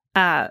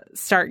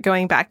start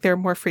going back there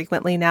more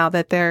frequently now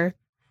that they're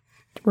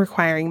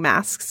requiring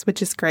masks,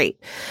 which is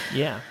great.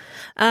 Yeah.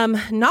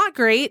 Not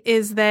great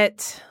is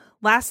that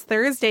last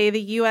Thursday,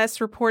 the U.S.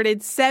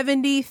 reported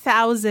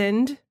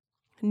 70,000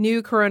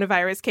 new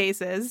coronavirus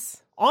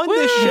cases. On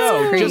this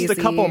show, just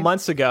a couple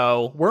months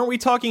ago, weren't we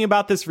talking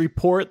about this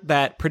report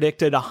that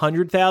predicted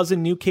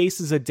 100,000 new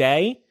cases a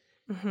day?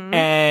 Mm-hmm.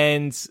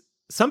 And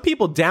some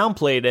people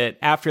downplayed it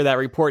after that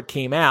report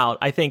came out.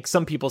 I think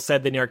some people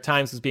said the New York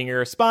Times was being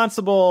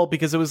irresponsible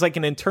because it was like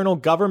an internal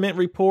government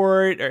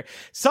report or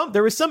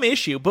there was some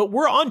issue, but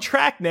we're on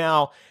track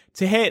now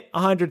to hit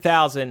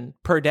 100,000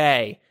 per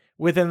day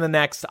within the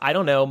next, I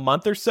don't know,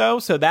 month or so.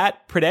 So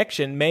that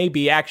prediction may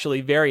be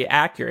actually very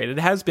accurate. It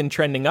has been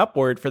trending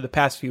upward for the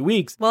past few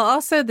weeks. Well,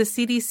 also the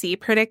CDC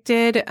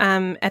predicted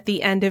at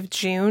the end of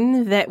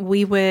June that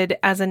we would,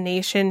 as a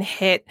nation,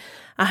 hit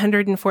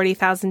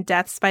 140,000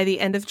 deaths by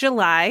the end of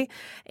July.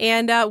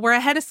 And we're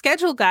ahead of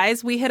schedule,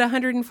 guys. We hit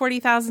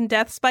 140,000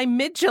 deaths by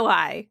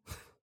mid-July.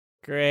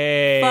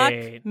 Great.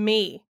 Fuck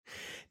me.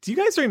 Do you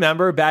guys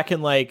remember back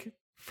in like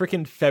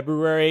freaking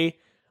February,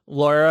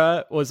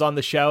 Laura was on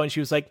the show and she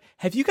was like,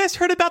 "Have you guys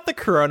heard about the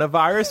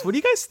coronavirus? What do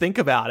you guys think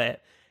about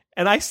it?"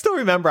 And I still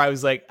remember I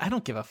was like, "I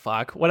don't give a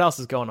fuck. What else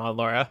is going on,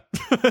 Laura?"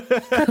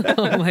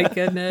 Oh my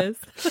goodness.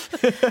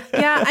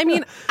 Yeah, I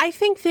mean, I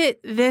think that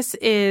this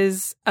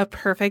is a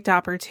perfect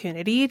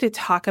opportunity to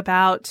talk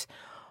about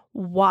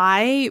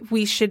why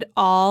we should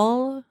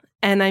all,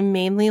 and I'm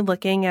mainly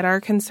looking at our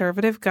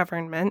conservative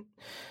government,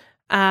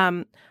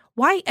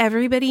 why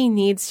everybody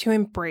needs to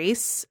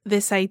embrace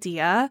this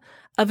idea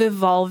of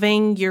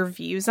evolving your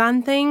views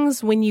on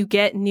things when you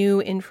get new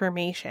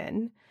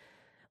information.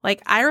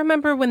 Like, I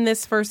remember when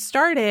this first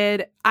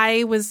started,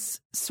 I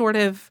was sort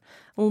of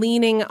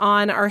leaning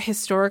on our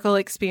historical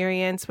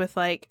experience with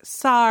like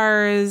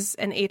SARS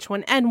and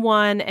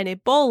H1N1 and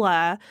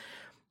Ebola.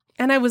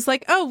 And I was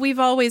like, oh, we've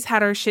always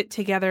had our shit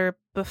together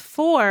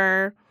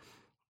before.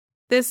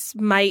 this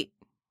might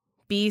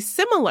be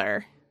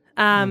similar.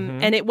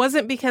 And it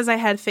wasn't because I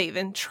had faith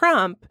in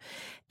Trump.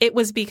 It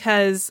was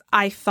because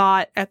I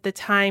thought at the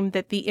time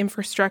that the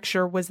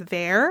infrastructure was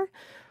there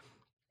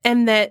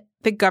and that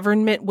the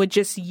government would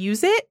just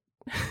use it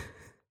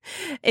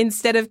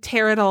instead of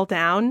tear it all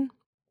down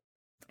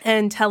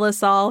and tell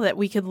us all that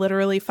we could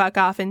literally fuck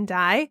off and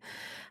die.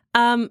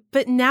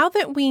 But now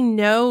that we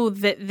know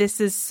that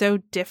this is so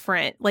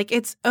different, like,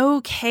 it's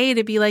okay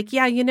to be like,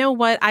 yeah, you know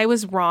what? I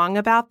was wrong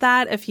about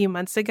that a few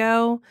months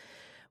ago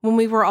when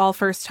we were all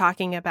first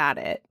talking about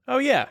it. Oh,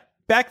 yeah.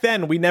 Back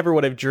then, we never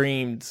would have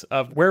dreamed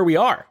of where we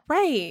are.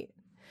 Right.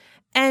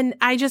 And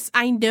I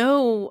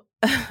know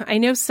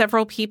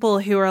several people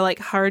who are like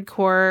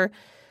hardcore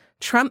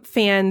Trump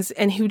fans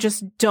and who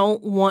just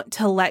don't want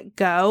to let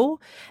go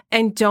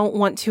and don't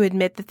want to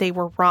admit that they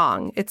were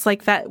wrong. It's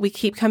like that we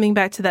keep coming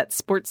back to that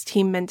sports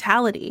team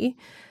mentality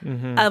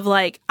of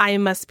like, I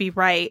must be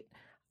right.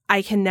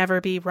 I can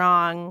never be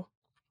wrong.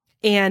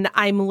 And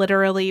I'm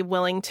literally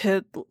willing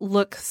to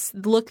look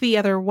the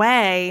other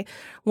way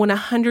when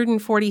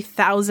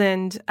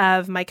 140,000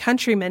 of my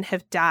countrymen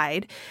have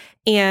died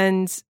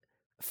and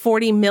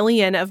 40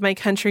 million of my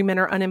countrymen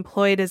are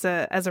unemployed as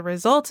a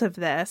result of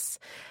this.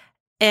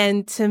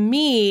 And to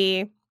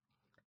me,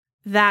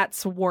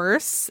 that's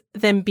worse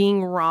than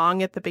being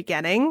wrong at the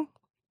beginning.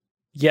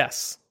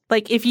 Yes.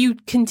 Like, if you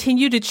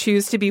continue to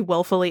choose to be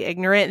willfully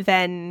ignorant,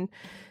 then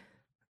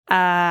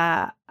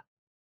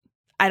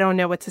I don't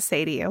know what to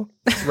say to you.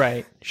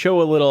 Right.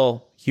 Show a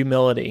little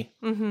humility.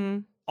 Mm-hmm.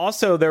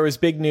 Also, there was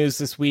big news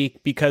this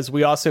week because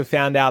we also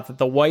found out that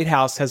the White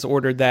House has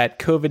ordered that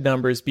COVID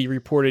numbers be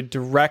reported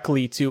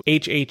directly to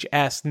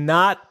HHS,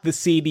 not the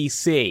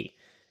CDC.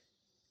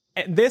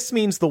 And this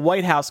means the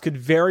White House could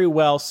very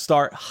well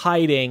start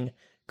hiding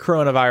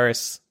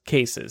coronavirus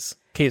case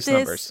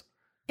numbers.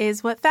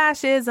 Is what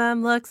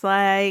fascism looks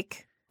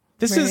like.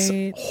 This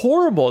is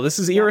horrible. This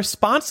is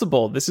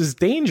irresponsible. This is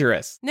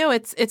dangerous. No,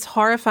 it's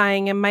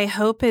horrifying. And my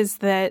hope is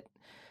that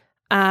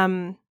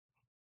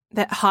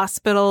that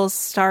hospitals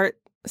start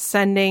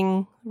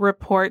sending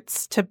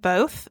reports to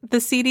both the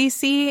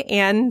CDC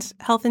and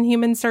Health and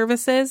Human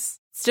Services,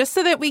 just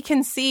so that we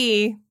can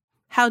see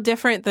how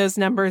different those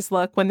numbers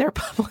look when they're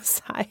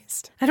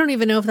publicized. I don't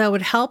even know if that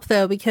would help,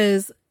 though,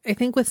 because I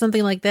think with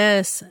something like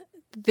this,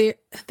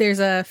 there's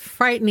a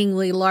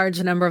frighteningly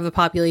large number of the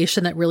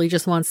population that really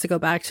just wants to go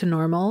back to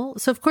normal.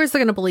 So, of course, they're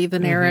going to believe the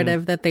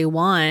narrative that they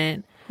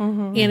want.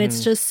 And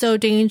it's just so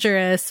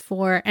dangerous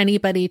for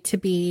anybody to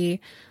be,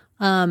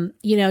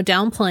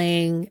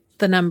 downplaying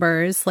the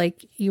numbers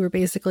like you were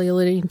basically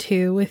alluding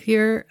to with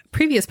your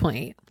previous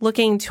point.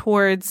 Looking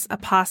towards a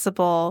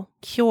possible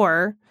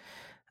cure,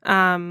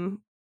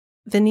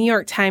 the New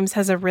York Times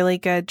has a really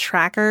good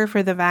tracker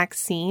for the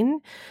vaccine.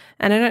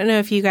 And I don't know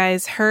if you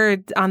guys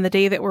heard on the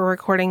day that we're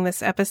recording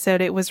this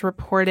episode, it was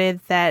reported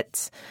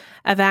that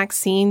a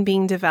vaccine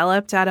being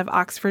developed out of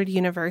Oxford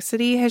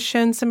University has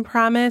shown some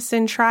promise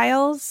in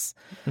trials,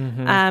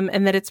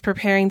 and that it's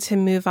preparing to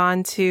move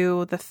on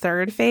to the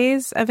third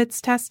phase of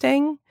its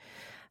testing.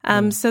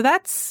 So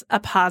that's a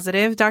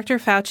positive. Dr.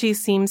 Fauci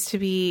seems to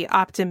be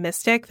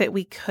optimistic that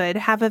we could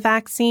have a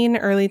vaccine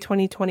early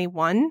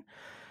 2021.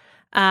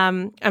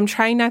 I'm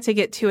trying not to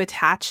get too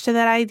attached to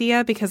that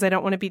idea because I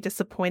don't want to be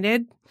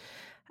disappointed.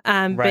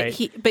 But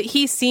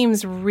he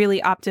seems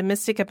really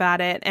optimistic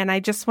about it. And I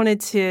just wanted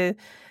to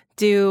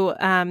do,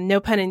 no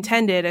pun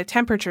intended, a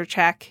temperature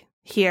check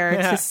here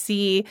to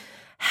see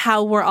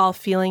how we're all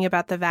feeling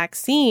about the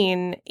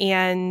vaccine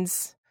and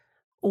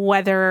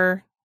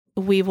whether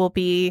we will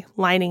be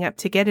lining up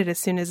to get it as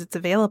soon as it's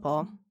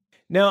available.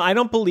 No, I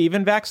don't believe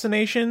in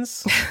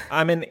vaccinations.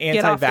 I'm an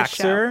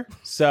anti-vaxxer,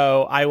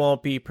 so I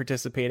won't be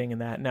participating in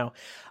that. No.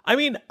 I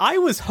mean, I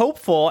was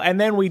hopeful, and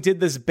then we did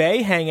this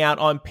Bay hangout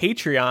on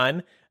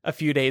Patreon a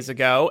few days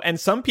ago, and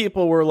some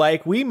people were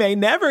like, we may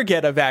never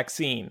get a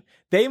vaccine.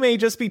 They may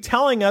just be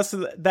telling us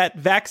that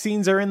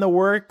vaccines are in the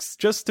works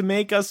just to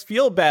make us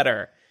feel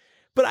better.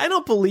 But I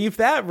don't believe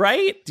that,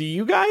 right? Do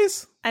you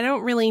guys? I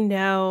don't really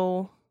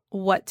know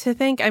what to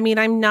think. I mean,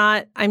 I'm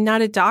not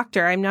a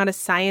doctor. I'm not a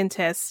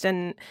scientist.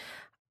 And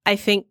I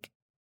think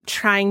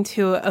trying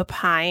to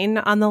opine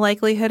on the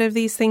likelihood of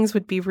these things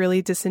would be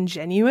really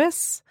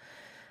disingenuous.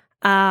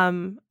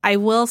 I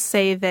will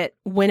say that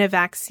when a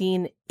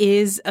vaccine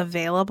is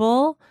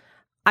available,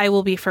 I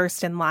will be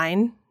first in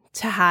line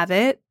to have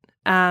it,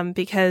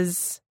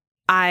 because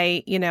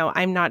I'm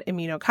not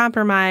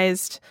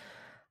immunocompromised.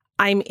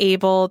 I'm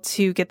able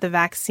to get the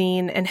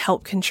vaccine and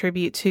help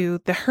contribute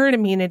to the herd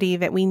immunity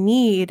that we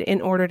need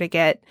in order to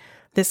get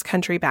this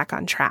country back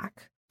on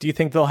track. Do you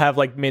think they'll have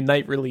like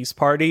midnight release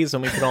parties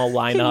and we can all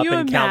line up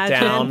and count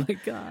down? Oh my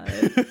God.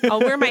 I'll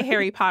wear my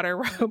Harry Potter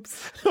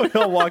robes.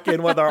 We'll walk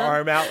in with our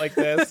arm out like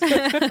this.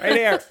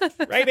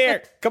 Right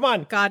here. Come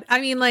on. God.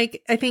 I mean,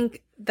 like, I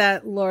think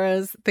that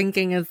Laura's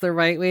thinking is the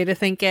right way to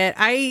think it.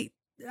 I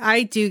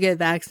do get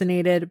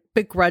vaccinated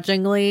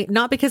begrudgingly,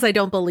 not because I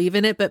don't believe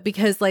in it, but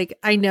because like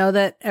I know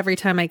that every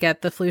time I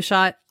get the flu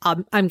shot,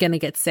 I'm going to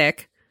get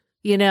sick.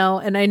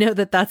 and I know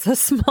that that's a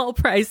small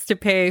price to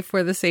pay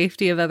for the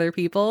safety of other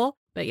people.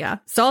 But yeah,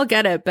 so I'll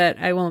get it, but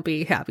I won't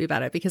be happy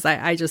about it because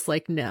I just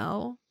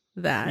know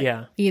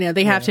that,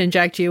 they have to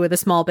inject you with a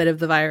small bit of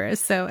the virus.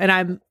 So, and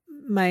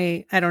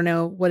I don't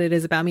know what it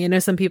is about me. I know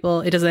some people,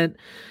 it doesn't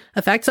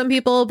affect some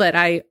people, but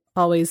I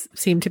always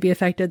seem to be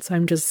affected. So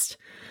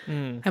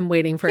I'm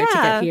waiting for it to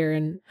get here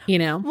and,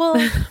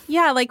 Well,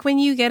 yeah, like when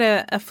you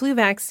get a flu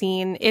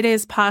vaccine, it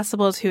is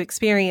possible to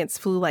experience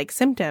flu-like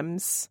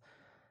symptoms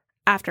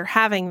after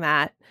having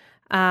that.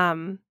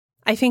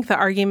 I think the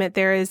argument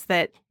there is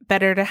that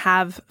better to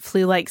have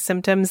flu-like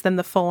symptoms than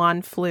the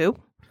full-on flu.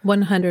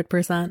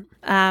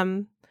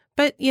 100%.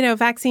 But,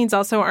 vaccines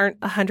also aren't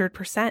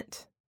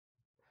 100%.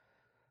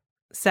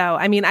 So,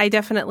 I mean, I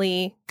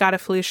definitely got a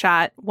flu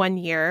shot 1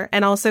 year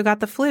and also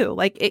got the flu.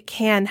 Like, it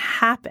can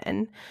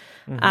happen.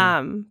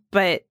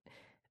 But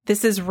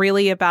this is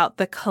really about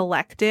the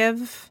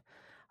collective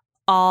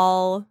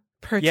all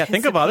participating. Yeah,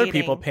 think of other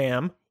people,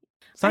 Pam.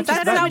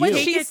 That's not what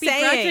she's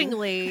saying.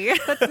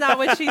 That's not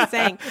what she's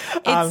saying.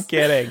 I'm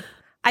kidding.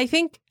 I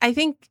think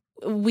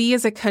we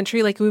as a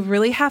country, like, we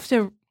really have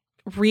to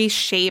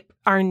reshape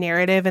our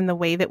narrative in the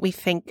way that we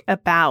think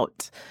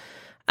about,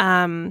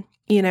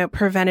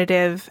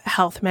 preventative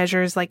health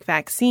measures like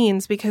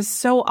vaccines, because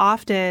so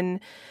often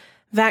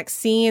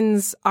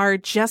vaccines are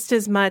just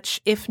as much,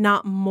 if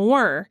not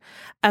more,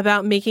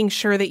 about making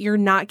sure that you're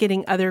not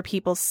getting other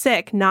people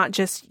sick, not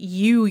just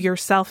you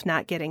yourself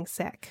not getting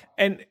sick.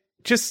 And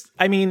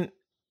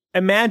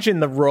imagine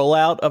the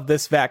rollout of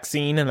this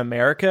vaccine in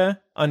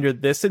America under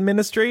this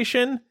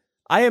administration.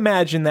 I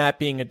imagine that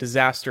being a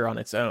disaster on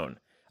its own.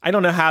 I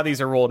don't know how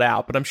these are rolled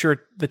out, but I'm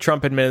sure the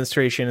Trump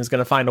administration is going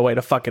to find a way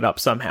to fuck it up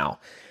somehow,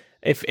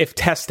 if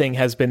testing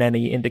has been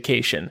any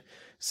indication.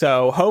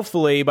 So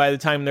hopefully by the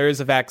time there is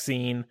a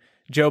vaccine,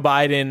 Joe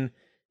Biden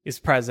is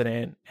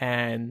president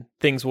and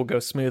things will go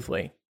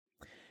smoothly.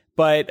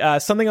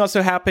 But something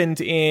also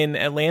happened in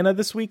Atlanta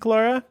this week,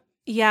 Laura.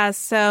 Yeah,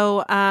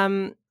 so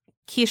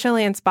Keisha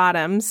Lance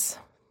Bottoms,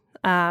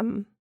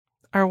 our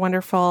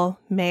wonderful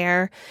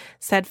mayor,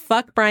 said,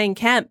 fuck Brian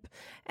Kemp,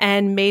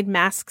 and made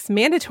masks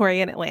mandatory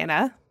in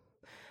Atlanta.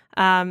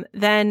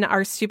 Then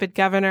our stupid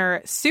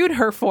governor sued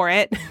her for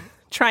it,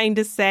 trying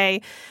to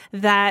say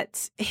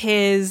that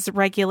his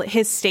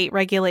state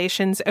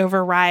regulations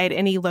override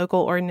any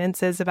local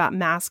ordinances about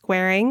mask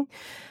wearing.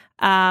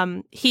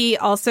 He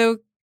also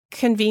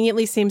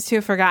conveniently seems to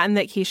have forgotten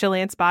that Keisha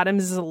Lance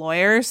Bottoms is a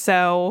lawyer,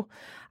 so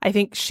I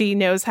think she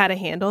knows how to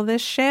handle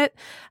this shit.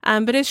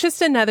 But it's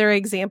just another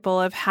example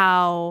of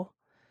how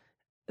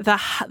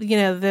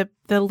the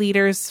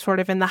leaders sort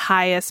of in the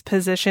highest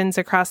positions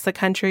across the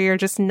country are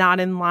just not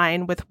in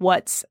line with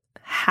what's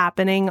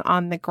happening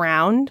on the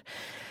ground.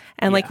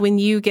 And like when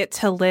you get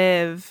to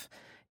live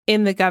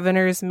in the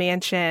governor's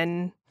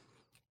mansion,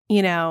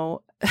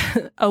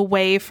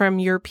 away from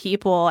your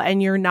people,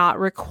 and you're not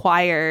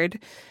required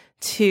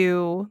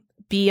to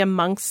be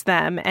amongst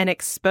them and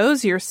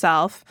expose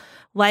yourself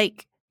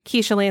like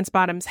Keisha Lance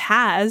Bottoms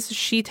has.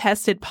 She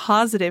tested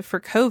positive for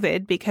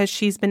COVID because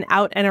she's been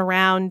out and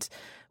around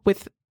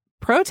with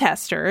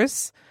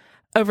protesters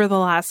over the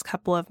last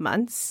couple of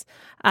months.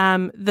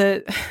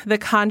 The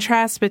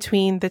contrast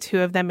between the two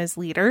of them as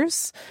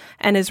leaders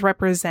and as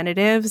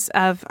representatives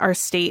of our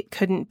state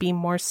couldn't be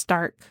more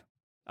stark.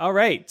 All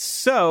right.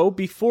 So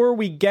before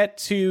we get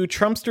to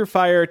Trumpster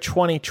Fire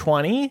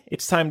 2020,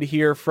 it's time to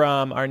hear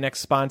from our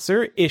next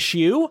sponsor,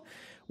 Issue.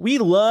 We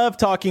love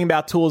talking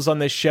about tools on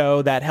this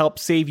show that help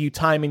save you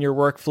time in your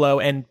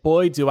workflow, and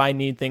boy, do I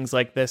need things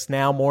like this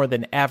now more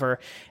than ever.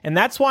 And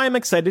that's why I'm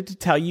excited to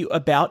tell you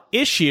about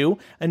Issue,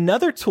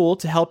 another tool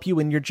to help you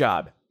in your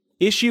job.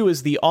 Issue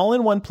is the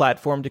all-in-one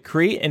platform to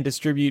create and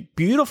distribute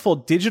beautiful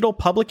digital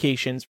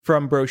publications,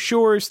 from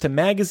brochures to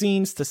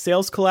magazines to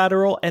sales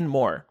collateral and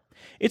more.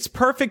 It's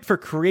perfect for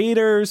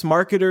creators,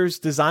 marketers,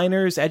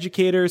 designers,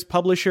 educators,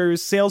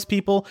 publishers,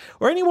 salespeople,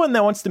 or anyone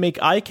that wants to make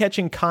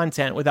eye-catching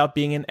content without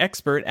being an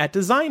expert at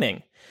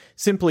designing.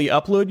 Simply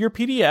upload your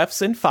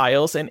PDFs and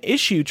files, and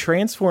Issue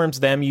transforms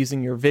them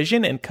using your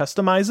vision and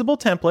customizable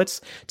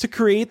templates to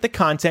create the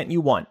content you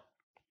want.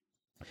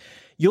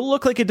 You'll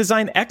look like a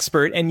design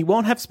expert, and you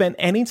won't have spent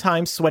any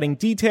time sweating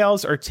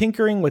details or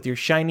tinkering with your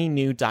shiny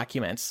new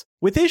documents.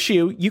 With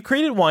Issue, you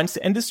create it once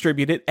and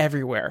distribute it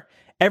everywhere.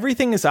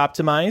 Everything is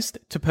optimized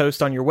to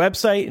post on your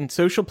website and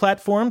social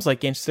platforms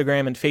like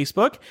Instagram and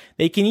Facebook.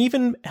 They can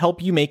even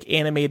help you make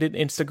animated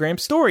Instagram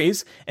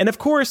stories. And of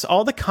course,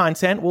 all the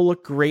content will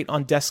look great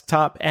on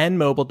desktop and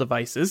mobile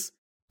devices.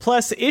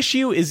 Plus,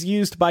 Issue is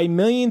used by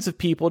millions of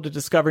people to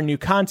discover new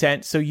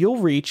content, so you'll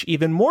reach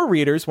even more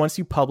readers once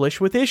you publish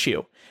with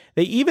Issue.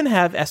 They even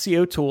have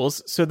SEO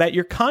tools so that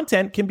your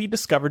content can be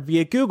discovered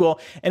via Google.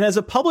 And as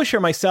a publisher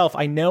myself,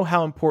 I know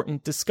how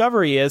important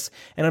discovery is,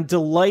 and I'm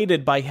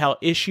delighted by how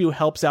Issue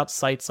helps out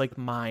sites like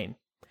mine.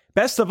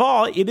 Best of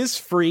all, it is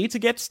free to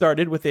get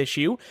started with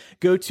Issue.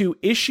 Go to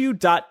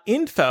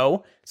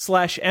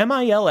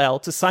issue.info/MILL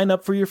to sign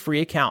up for your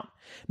free account.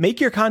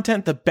 Make your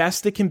content the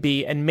best it can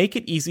be and make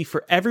it easy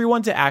for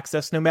everyone to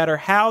access no matter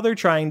how they're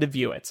trying to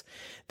view it.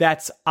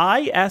 That's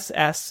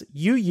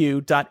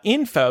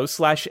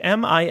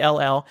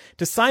issuu.info/MILL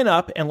to sign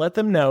up and let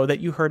them know that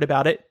you heard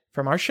about it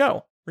from our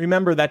show.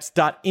 Remember, that's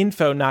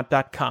 .info, not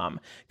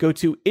 .com. Go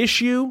to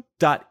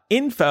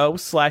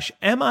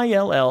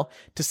issue.info/MILL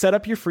to set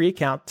up your free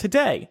account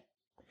today.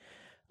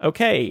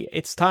 Okay,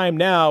 it's time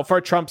now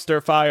for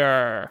Trumpster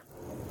Fire.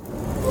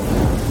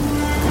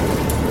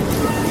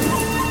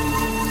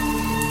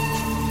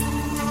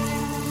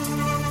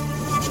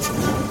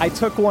 I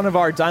took one of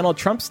our Donald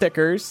Trump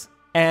stickers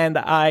and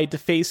I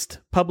defaced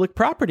public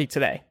property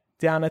today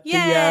down at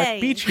the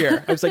beach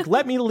here. I was like,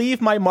 let me leave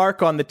my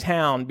mark on the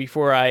town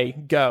before I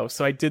go.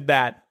 So I did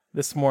that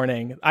this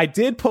morning. I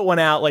did put one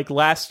out like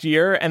last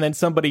year and then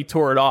somebody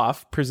tore it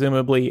off,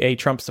 presumably a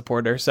Trump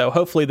supporter. So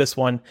hopefully this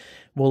one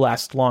will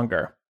last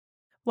longer.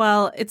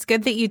 Well, it's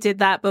good that you did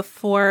that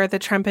before the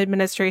Trump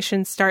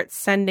administration starts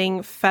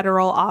sending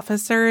federal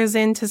officers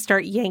in to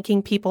start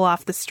yanking people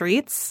off the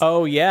streets.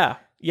 Oh, yeah.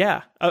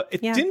 Yeah.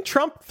 Didn't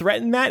Trump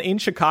threaten that in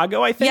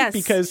Chicago, I think? Yes,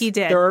 because he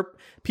did.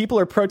 People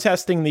are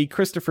protesting the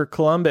Christopher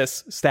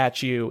Columbus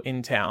statue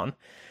in town.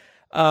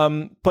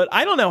 But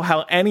I don't know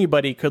how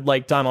anybody could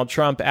like Donald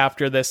Trump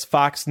after this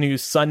Fox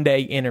News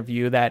Sunday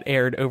interview that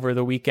aired over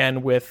the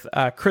weekend with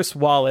Chris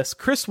Wallace.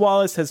 Chris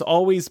Wallace has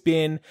always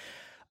been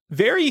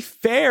very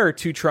fair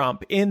to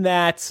Trump in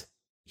that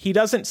he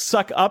doesn't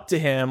suck up to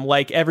him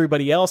like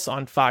everybody else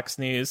on Fox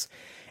News.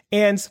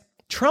 And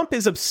Trump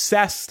is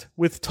obsessed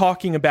with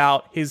talking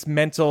about his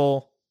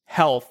mental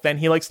health, and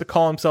he likes to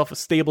call himself a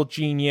stable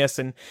genius.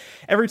 And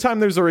every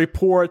time there's a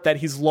report that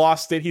he's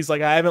lost it, he's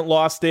like, I haven't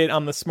lost it.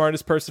 I'm the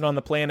smartest person on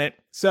the planet.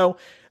 So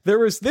there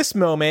was this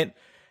moment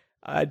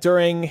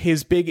during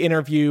his big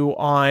interview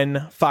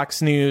on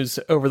Fox News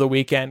over the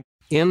weekend.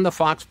 In the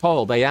Fox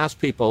poll, they asked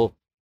people,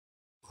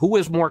 who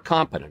is more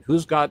competent?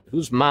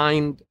 Whose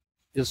mind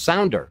is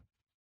sounder?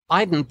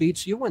 Biden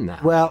beats you in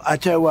that. Well, I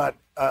tell you what,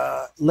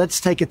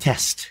 let's take a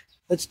test.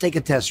 Let's take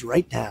a test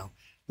right now.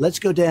 Let's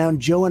go down.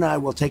 Joe and I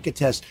will take a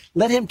test.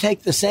 Let him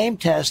take the same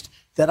test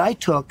that I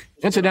took.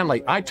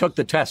 Incidentally, I took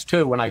the test,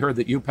 too, when I heard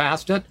that you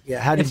passed it. Yeah,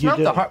 how did you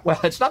do it? Well,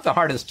 it's not the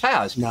hardest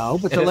test. No,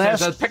 but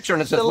there's a picture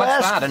and it says,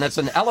 what's that? And it's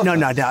an elephant.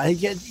 No.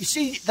 You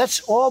see,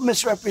 that's all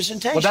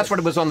misrepresentation. Well, that's what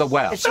it was on the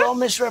web. It's all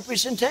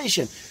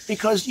misrepresentation.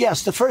 Because,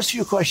 yes, the first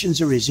few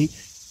questions are easy,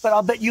 but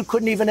I'll bet you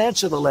couldn't even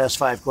answer the last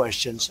 5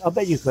 questions. I'll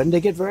bet you couldn't.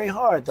 They get very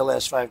hard, the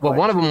last 5 questions. Well,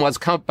 one of them was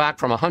count back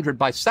from 100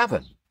 by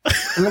 7.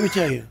 And let me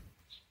tell you,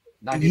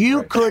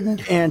 you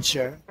couldn't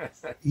answer.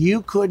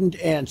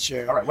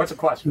 All right, what's the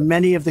question?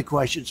 Many of the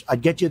questions.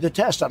 I'd get you the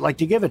test. I'd like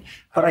to give it.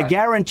 But I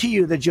guarantee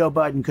you that Joe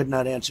Biden could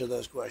not answer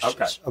those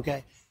questions.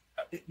 Okay?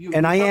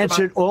 And I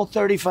answered all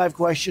 35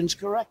 questions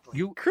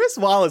correctly. Chris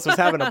Wallace was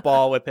having a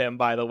ball with him,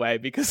 by the way,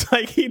 because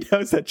like he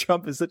knows that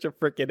Trump is such a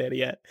freaking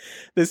idiot.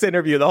 This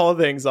interview, the whole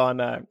thing's on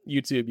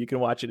YouTube. You can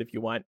watch it if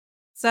you want.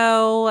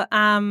 So,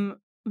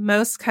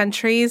 most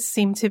countries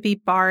seem to be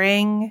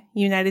barring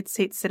United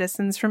States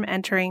citizens from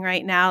entering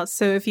right now.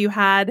 So if you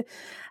had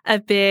a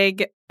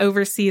big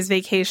overseas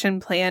vacation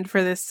planned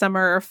for this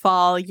summer or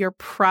fall, you're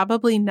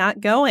probably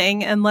not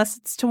going unless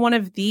it's to one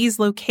of these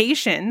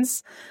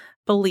locations: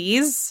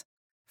 Belize,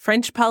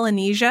 French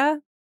Polynesia,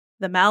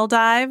 the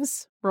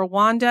Maldives,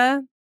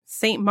 Rwanda,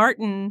 St.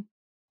 Martin,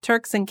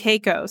 Turks and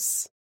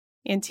Caicos,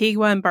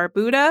 Antigua and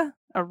Barbuda,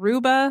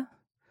 Aruba,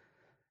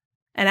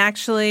 and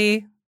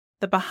actually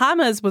the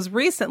Bahamas was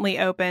recently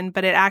open,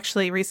 but it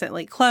actually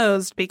recently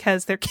closed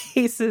because their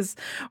cases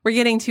were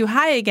getting too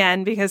high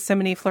again because so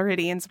many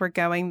Floridians were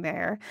going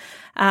there.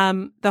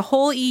 The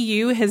whole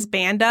EU has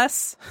banned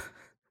us,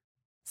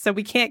 so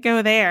we can't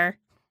go there.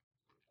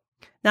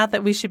 Not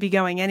that we should be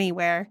going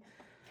anywhere.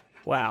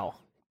 Wow.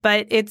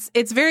 But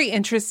it's very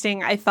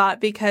interesting, I thought,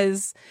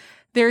 because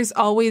there's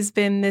always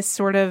been this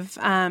sort of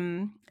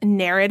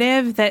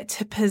narrative that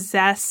to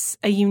possess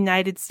a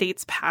United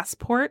States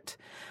passport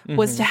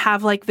was to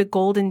have like the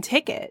golden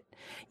ticket.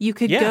 You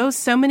could go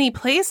so many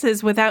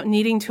places without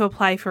needing to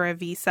apply for a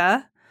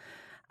visa.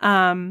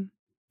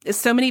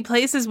 So many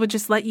places would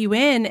just let you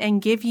in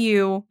and give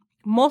you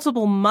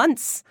multiple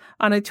months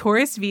on a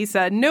tourist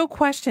visa, no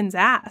questions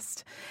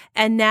asked.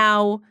 And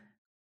now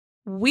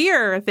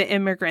we're the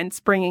immigrants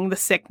bringing the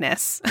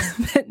sickness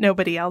that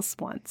nobody else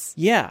wants.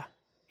 Yeah.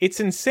 It's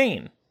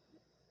insane.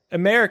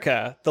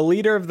 America, the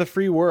leader of the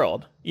free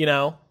world, you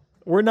know,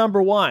 we're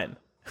number one.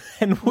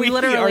 And we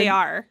literally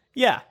are.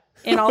 Yeah.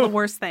 In all the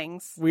worst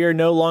things. We are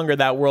no longer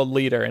that world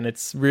leader, and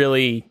it's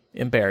really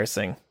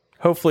embarrassing.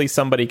 Hopefully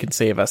somebody can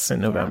save us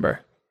in November.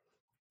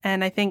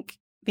 And I think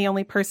the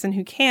only person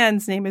who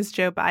can's name is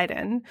Joe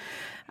Biden.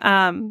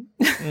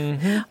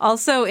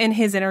 Also, in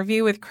his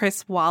interview with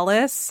Chris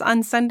Wallace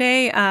on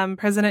Sunday,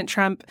 President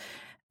Trump,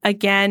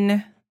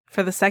 again,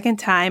 for the second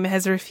time,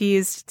 has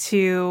refused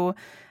to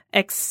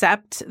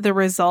accept the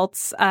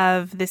results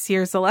of this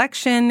year's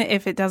election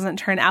if it doesn't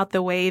turn out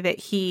the way that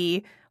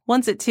he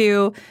wants it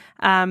to.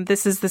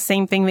 This is the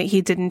same thing that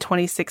he did in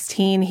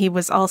 2016. He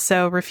was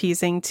also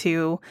refusing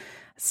to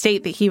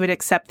state that he would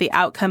accept the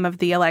outcome of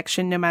the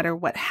election no matter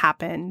what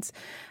happened.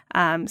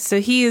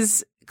 So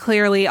he's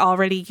clearly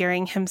already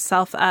gearing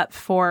himself up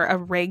for a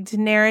rigged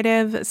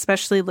narrative,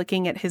 especially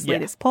looking at his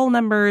latest poll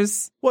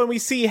numbers. When we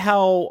see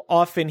how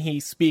often he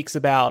speaks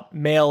about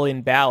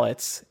mail-in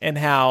ballots and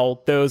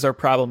how those are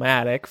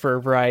problematic for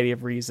a variety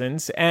of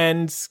reasons.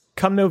 And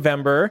come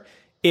November,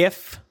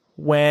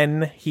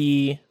 when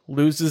he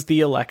loses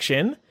the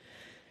election,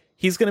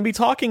 he's going to be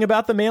talking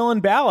about the mail-in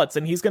ballots,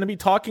 and he's going to be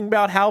talking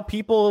about how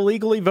people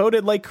illegally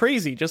voted like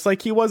crazy, just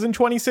like he was in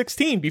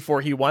 2016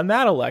 before he won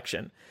that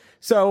election.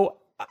 So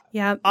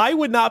yeah, I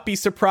would not be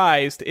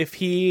surprised if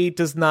he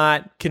does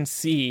not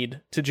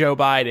concede to Joe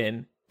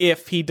Biden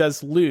if he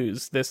does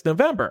lose this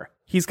November.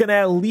 He's going to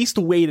at least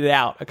wait it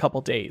out a couple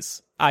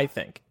days, I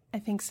think. I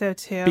think so,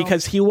 too.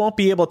 Because he won't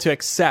be able to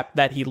accept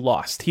that he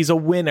lost. He's a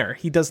winner.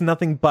 He does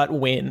nothing but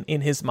win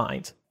in his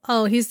mind.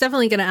 Oh, he's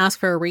definitely going to ask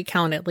for a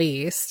recount at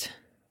least.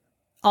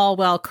 All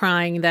while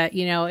crying that,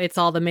 it's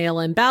all the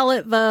mail-in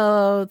ballot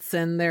votes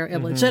and they're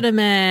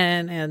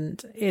illegitimate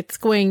and it's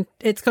going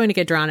to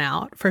get drawn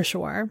out for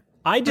sure.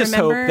 I just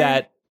hope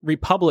that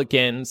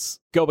Republicans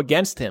go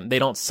against him. They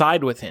don't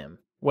side with him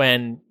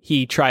when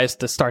he tries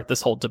to start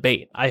this whole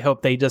debate. I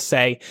hope they just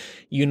say,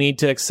 you need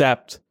to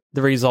accept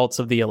the results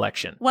of the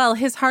election. Well,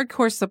 his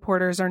hardcore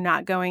supporters are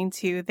not going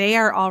to. They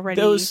are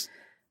already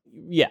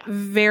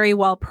very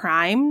well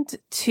primed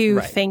to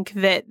think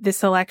that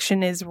this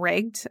election is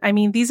rigged. I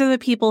mean, these are the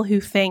people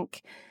who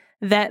think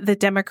that the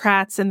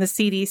Democrats and the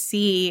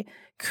CDC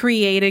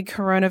created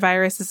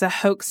coronavirus as a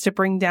hoax to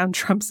bring down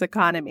Trump's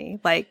economy.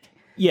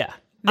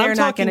 They're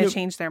not going to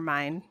change their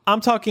mind.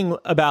 I'm talking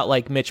about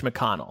like Mitch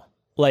McConnell.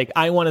 Like,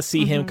 I want to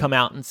see him come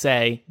out and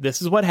say,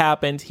 this is what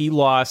happened. He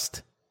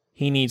lost.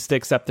 He needs to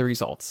accept the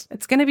results.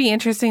 It's going to be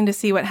interesting to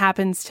see what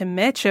happens to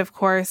Mitch, of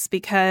course,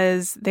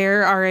 because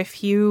there are a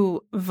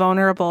few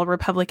vulnerable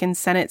Republican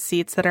Senate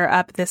seats that are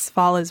up this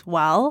fall as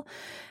well.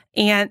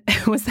 And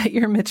was that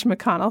your Mitch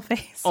McConnell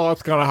face? Oh,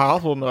 it's going to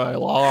happen,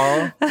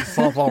 Laura.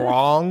 Something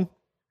wrong.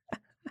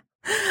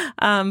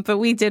 But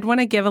we did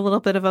want to give a little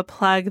bit of a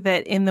plug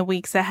that in the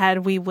weeks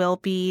ahead, we will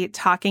be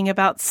talking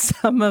about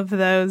some of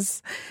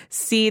those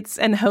seats,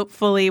 and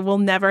hopefully we'll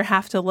never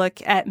have to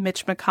look at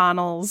Mitch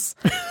McConnell's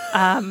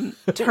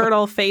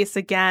turtle face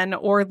again,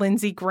 or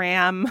Lindsey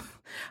Graham,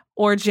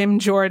 or Jim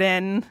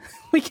Jordan.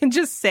 We can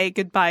just say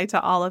goodbye to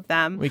all of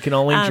them. We can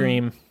only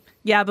dream.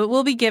 Yeah, but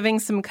we'll be giving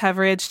some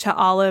coverage to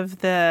all of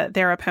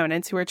their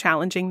opponents who are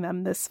challenging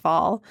them this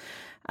fall.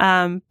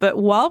 But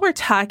while we're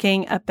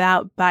talking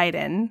about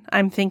Biden,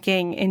 I'm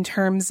thinking in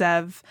terms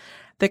of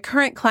the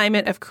current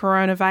climate of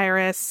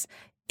coronavirus.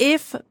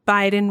 If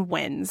Biden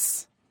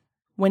wins,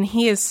 when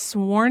he is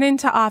sworn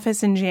into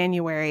office in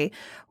January,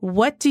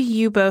 what do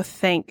you both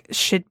think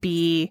should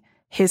be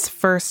his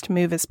first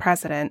move as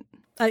president?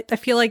 I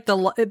feel like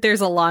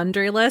there's a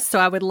laundry list, so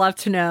I would love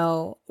to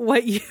know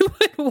what you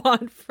would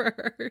want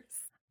first.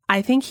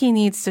 I think he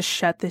needs to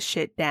shut this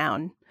shit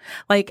down.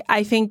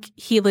 I think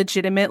he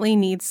legitimately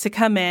needs to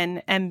come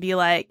in and be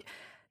like,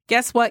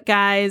 guess what,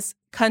 guys?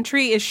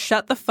 Country is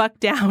shut the fuck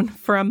down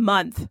for a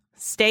month.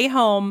 Stay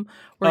home.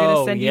 We're going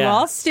to send you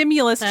all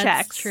stimulus checks.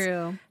 That's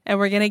true. And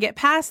we're going to get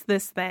past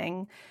this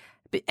thing.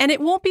 And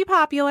it won't be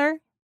popular.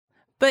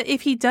 But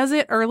if he does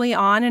it early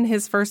on in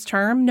his first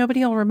term,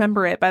 nobody will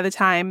remember it by the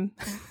time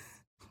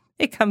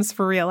it comes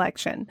for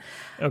re-election.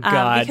 Oh,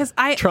 God. Because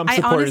Trump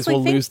supporters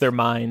will lose their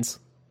minds.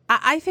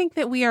 I think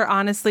that we are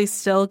honestly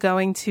still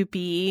going to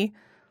be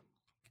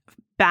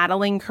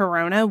battling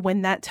Corona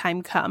when that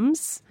time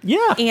comes.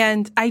 Yeah.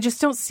 And I just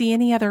don't see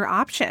any other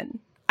option.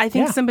 I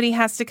think somebody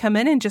has to come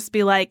in and just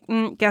be like,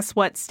 guess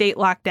what? State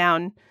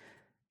lockdown.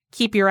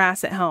 Keep your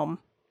ass at home.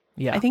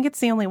 Yeah. I think it's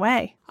the only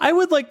way. I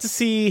would like to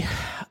see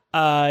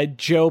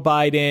Joe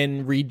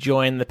Biden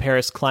rejoin the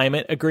Paris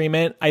Climate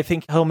Agreement. I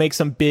think he'll make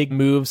some big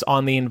moves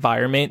on the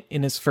environment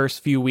in his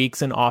first few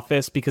weeks in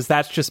office, because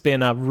that's just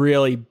been a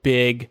really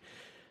big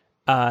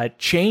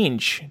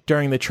change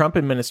during the Trump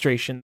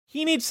administration.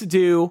 He needs to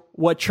do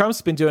what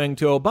Trump's been doing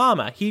to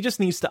Obama. He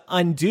just needs to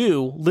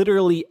undo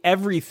literally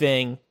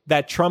everything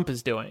that Trump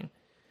is doing,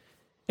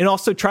 and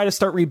also try to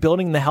start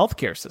rebuilding the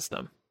healthcare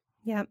system.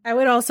 Yeah, I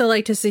would also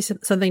like to see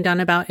something done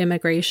about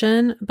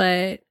immigration,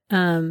 but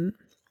that's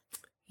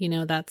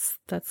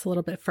a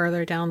little bit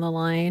further down the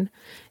line,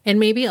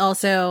 and maybe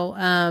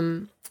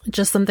also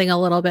just something a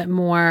little bit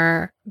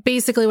more.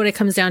 Basically, what it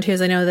comes down to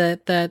is, I know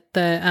that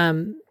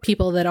the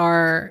people that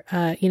are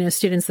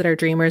students that are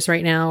dreamers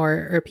right now,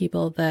 or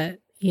people that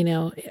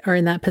are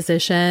in that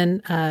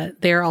position,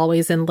 they're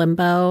always in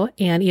limbo,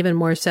 and even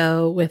more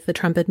so with the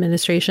Trump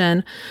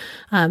administration.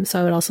 So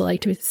I would also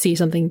like to see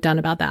something done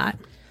about that.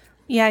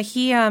 Yeah,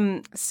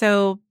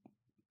 so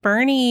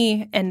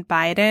Bernie and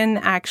Biden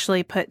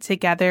actually put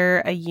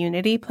together a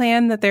unity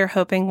plan that they're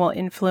hoping will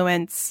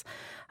influence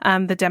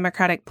the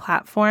Democratic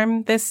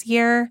platform this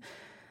year,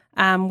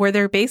 where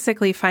they're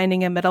basically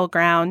finding a middle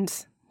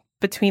ground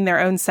between their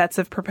own sets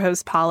of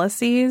proposed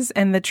policies,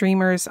 and the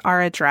dreamers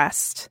are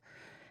addressed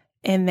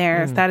in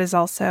there. That is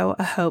also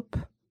a hope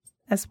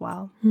as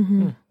well.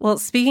 Well,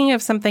 speaking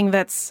of something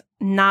that's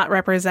not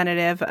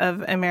representative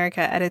of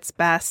America at its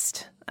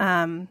best,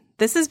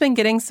 this has been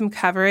getting some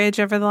coverage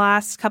over the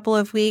last couple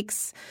of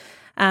weeks,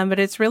 but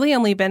it's really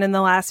only been in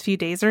the last few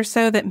days or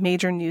so that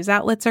major news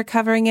outlets are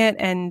covering it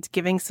and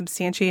giving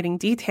substantiating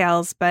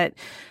details. But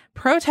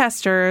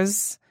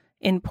protesters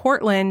in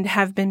Portland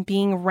have been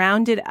being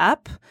rounded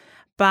up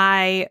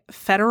by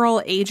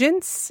federal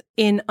agents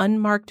in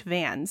unmarked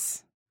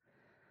vans.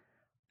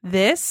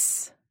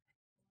 This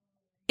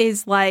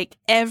is like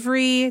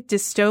every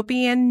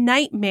dystopian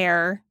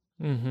nightmare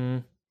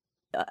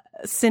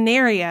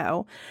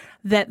scenario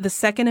that the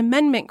Second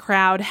Amendment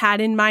crowd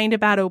had in mind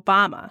about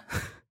Obama.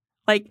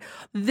 Like,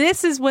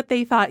 this is what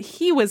they thought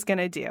he was going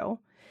to do.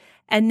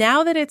 And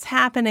now that it's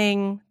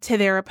happening to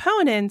their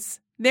opponents,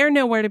 they're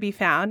nowhere to be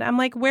found. I'm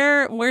like,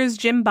 where's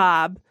Jim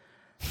Bob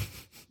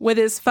with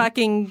his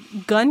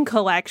fucking gun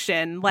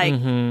collection? Like,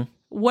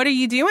 what are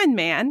you doing,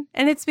 man?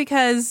 And it's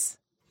because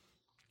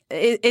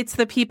it's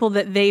the people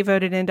that they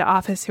voted into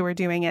office who are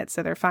doing it,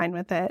 so they're fine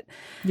with it.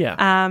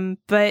 Yeah.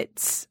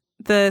 But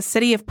the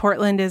city of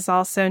Portland is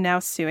also now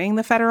suing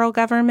the federal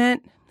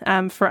government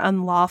for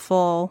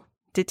unlawful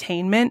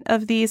detainment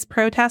of these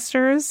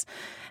protesters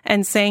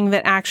and saying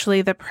that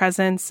actually the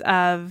presence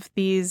of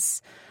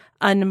these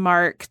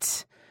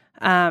unmarked,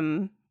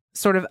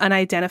 sort of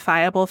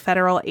unidentifiable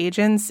federal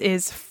agents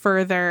is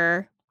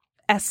further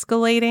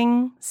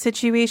escalating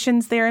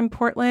situations there in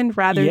Portland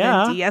rather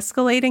than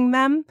de-escalating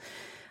them.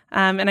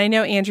 And I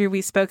know, Andrew,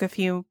 we spoke a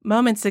few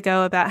moments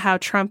ago about how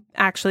Trump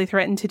actually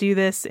threatened to do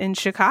this in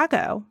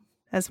Chicago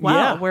as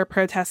well, where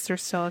protests are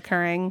still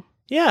occurring.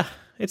 Yeah,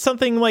 it's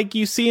something like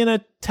you see in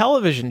a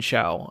television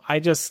show. I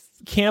just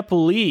can't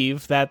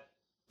believe that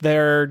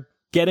they're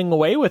getting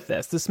away with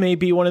this. This may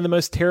be one of the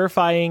most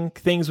terrifying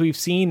things we've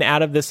seen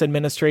out of this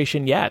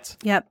administration yet.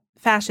 Yep.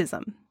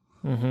 Fascism.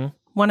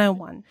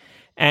 101.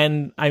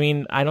 And I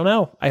mean, I don't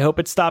know. I hope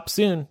it stops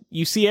soon.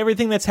 You see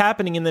everything that's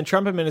happening in the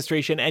Trump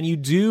administration, and you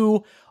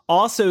do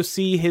also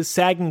see his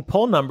sagging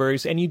poll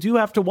numbers, and you do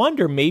have to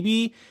wonder,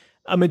 maybe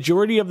a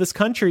majority of this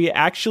country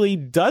actually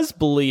does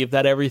believe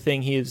that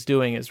everything he is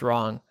doing is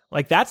wrong.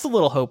 Like, that's a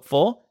little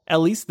hopeful. At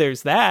least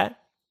there's that.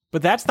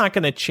 But that's not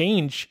going to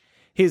change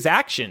his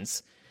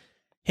actions.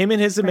 Him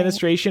and his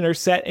administration are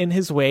set in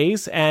his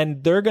ways,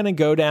 and they're going to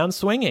go down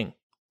swinging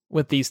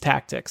with these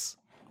tactics.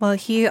 Well,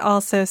 he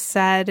also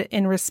said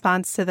in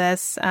response to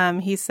this,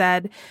 he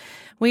said,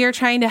 "We are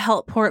trying to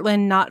help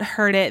Portland, not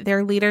hurt it.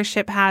 Their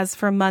leadership has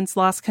for months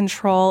lost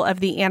control of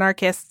the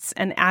anarchists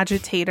and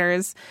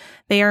agitators.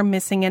 They are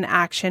missing in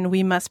action.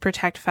 We must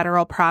protect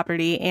federal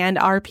property and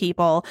our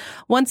people."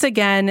 Once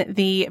again,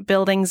 the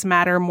buildings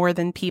matter more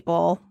than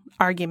people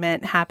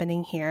argument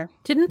happening here.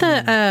 Didn't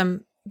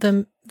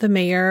the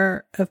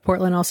mayor of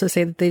Portland also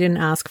say that they didn't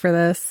ask for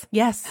this?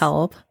 Yes.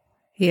 Help.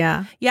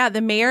 Yeah. Yeah,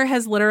 the mayor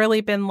has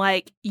literally been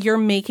like, "You're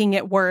making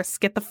it worse.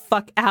 Get the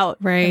fuck out."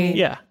 Right. I mean,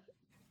 Yeah.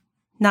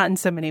 not in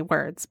so many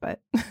words,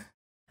 but...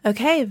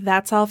 Okay,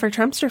 that's all for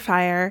Trumpster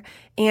Fire.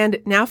 And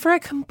now for a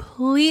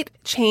complete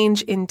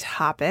change in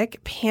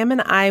topic, Pam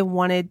and I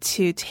wanted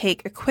to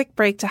take a quick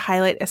break to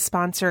highlight a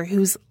sponsor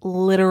who's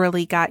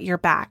literally got your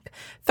back.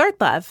 Third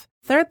Love.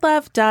 Third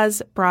Love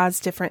does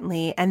bras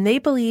differently, and they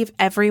believe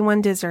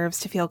everyone deserves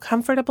to feel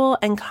comfortable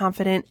and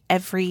confident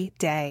every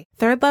day.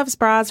 Third Love's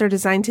bras are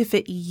designed to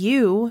fit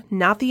you,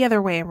 not the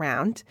other way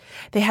around.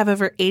 They have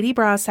over 80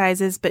 bra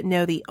sizes, but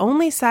know the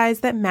only size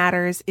that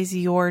matters is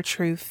your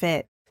true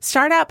fit.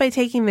 Start out by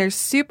taking their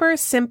super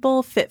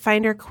simple Fit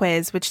Finder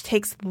quiz, which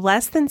takes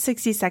less than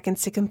 60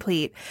 seconds to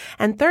complete.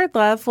 And Third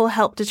Love will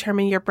help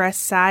determine your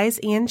breast size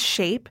and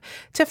shape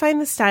to find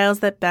the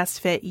styles that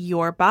best fit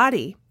your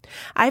body.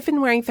 I've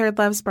been wearing Third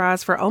Love's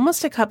bras for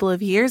almost a couple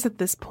of years at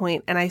this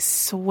point, and I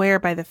swear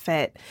by the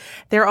fit.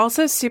 They're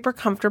also super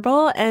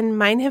comfortable, and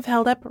mine have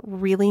held up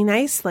really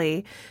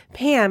nicely.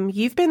 Pam,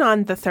 you've been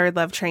on the Third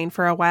Love train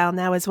for a while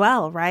now as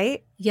well,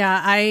 right?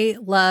 Yeah, I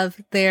love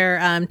their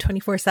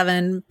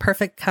 24/7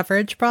 perfect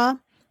coverage bra.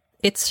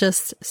 It's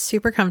just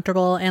super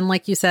comfortable. And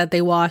like you said,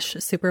 they wash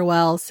super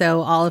well.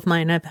 So all of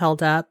mine have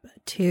held up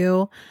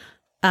too.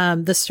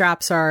 The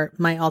straps are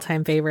my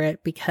all-time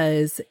favorite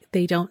because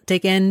they don't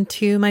dig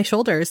into my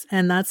shoulders.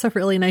 And that's a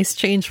really nice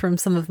change from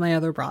some of my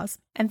other bras.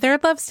 And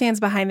Third Love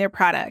stands behind their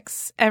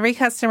products. Every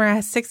customer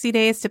has 60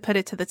 days to put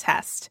it to the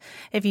test.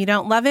 If you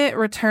don't love it,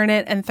 return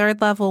it, and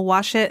Third Love will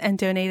wash it and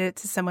donate it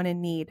to someone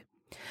in need.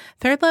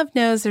 Third Love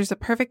knows there's a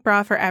perfect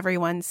bra for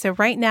everyone, so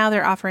right now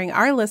they're offering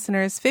our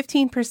listeners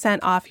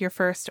 15% off your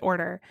first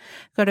order.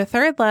 Go to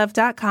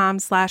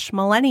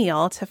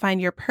thirdlove.com/millennial to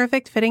find your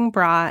perfect fitting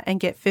bra and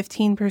get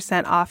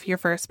 15% off your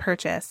first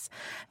purchase.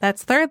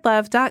 That's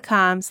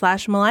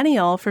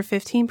thirdlove.com/millennial for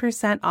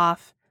 15%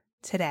 off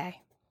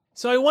today.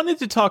 So I wanted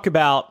to talk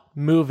about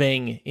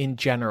moving in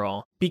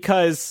general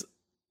because,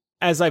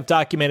 as I've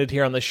documented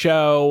here on the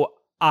show,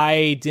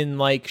 I didn't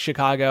like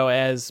Chicago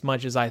as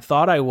much as I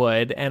thought I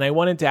would. And I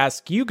wanted to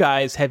ask you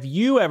guys, have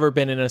you ever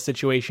been in a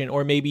situation,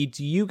 or maybe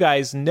do you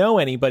guys know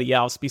anybody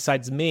else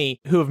besides me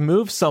who have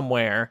moved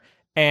somewhere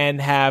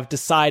and have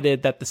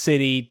decided that the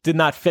city did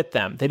not fit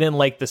them. They didn't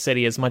like the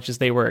city as much as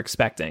they were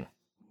expecting?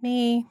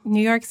 Me,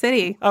 New York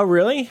City. Oh,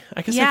 really?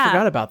 I guess I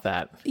forgot about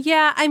that.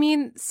 Yeah, I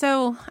mean,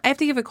 so I have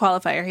to give a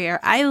qualifier here.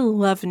 I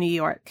love New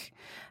York.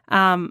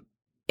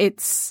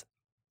 It's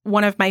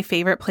one of my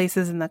favorite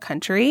places in the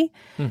country,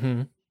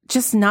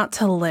 just not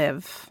to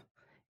live.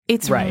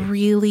 It's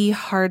really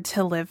hard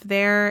to live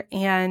there.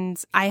 And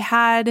I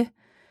had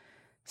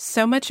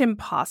so much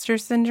imposter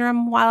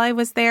syndrome while I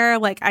was there.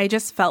 Like, I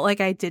just felt like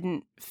I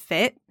didn't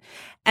fit.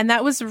 And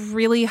that was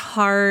really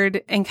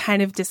hard and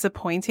kind of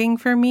disappointing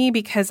for me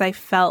because I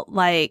felt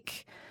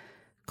like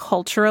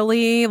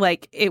culturally,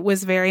 like it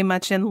was very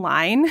much in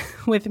line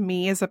with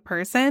me as a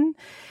person.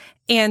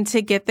 And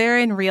to get there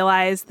and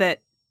realize that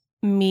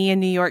me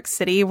and New York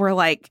City were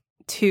like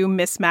two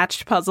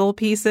mismatched puzzle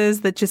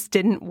pieces that just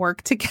didn't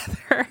work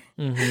together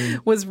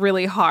was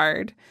really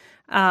hard.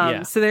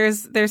 So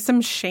there's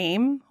some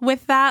shame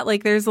with that.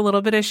 Like there's a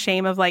little bit of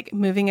shame of like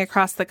moving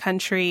across the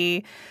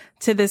country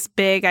to this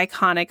big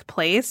iconic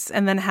place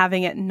and then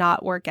having it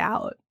not work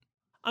out.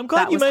 I'm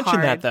glad you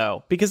mentioned that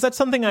though, because that's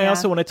something I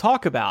also want to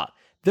talk about.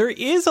 There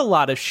is a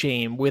lot of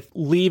shame with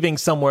leaving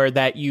somewhere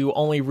that you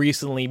only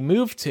recently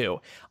moved to.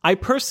 I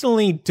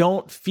personally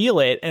don't feel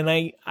it, and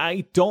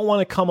I don't want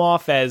to come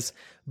off as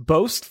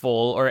boastful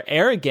or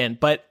arrogant,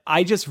 but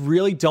I just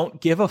really don't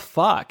give a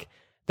fuck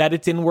that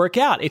it didn't work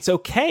out. It's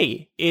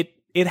okay.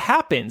 It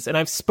happens. And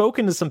I've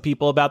spoken to some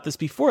people about this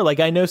before. Like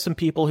I know some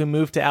people who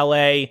moved to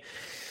LA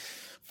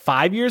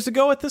 5 years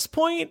ago at this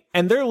point,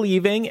 and they're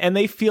leaving and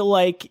they feel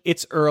like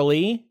it's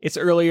early. It's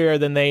earlier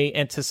than they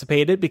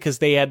anticipated because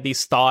they had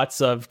these thoughts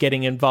of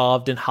getting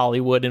involved in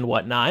Hollywood and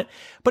whatnot.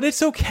 But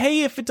it's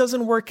okay if it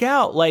doesn't work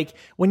out. Like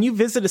when you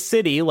visit a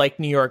city like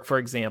New York, for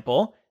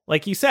example,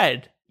 like you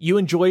said, you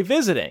enjoy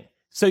visiting.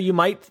 So you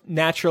might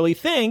naturally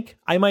think,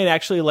 I might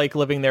actually like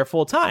living there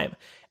full time.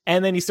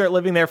 And then you start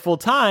living there full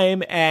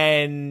time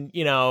and,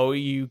 you know,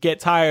 you get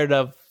tired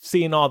of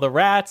seeing all the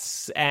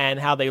rats and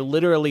how they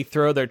literally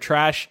throw their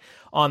trash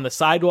on the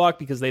sidewalk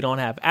because they don't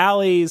have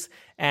alleys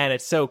and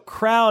it's so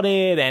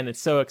crowded and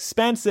it's so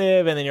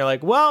expensive. And then you're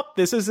like, well,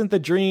 this isn't the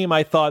dream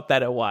I thought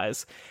that it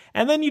was.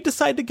 And then you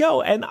decide to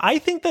go. And I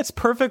think that's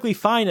perfectly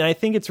fine. And I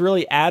think it's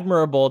really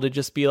admirable to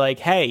just be like,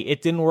 hey,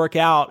 it didn't work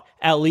out.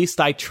 At least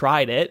I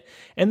tried it.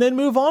 And then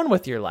move on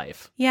with your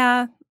life.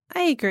 Yeah,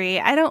 I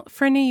agree.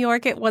 For New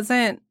York,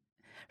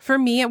 for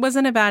me, it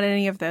wasn't about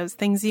any of those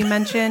things you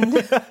mentioned.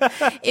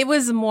 It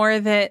was more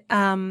that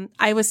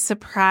I was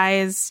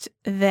surprised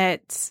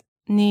that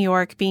New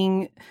York,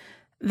 being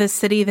the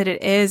city that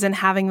it is and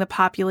having the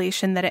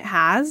population that it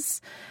has,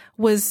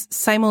 was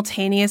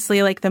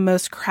simultaneously like the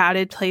most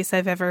crowded place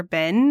I've ever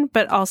been,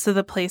 but also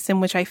the place in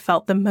which I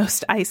felt the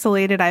most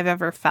isolated I've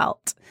ever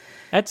felt.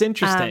 That's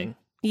interesting.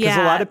 Because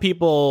a lot of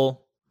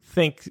people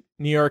think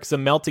New York's a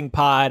melting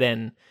pot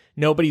and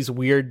nobody's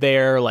weird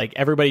there. Like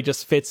everybody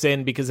just fits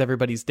in because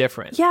everybody's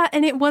different. Yeah.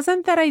 And it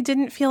wasn't that I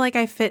didn't feel like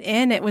I fit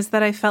in. It was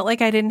that I felt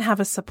like I didn't have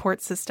a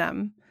support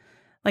system.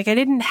 Like I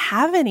didn't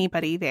have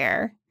anybody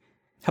there.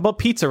 How about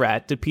Pizza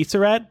Rat? Did Pizza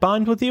Rat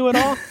bond with you at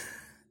all?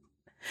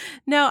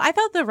 No, I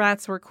thought the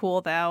rats were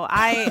cool though.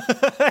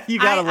 You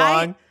got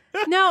along.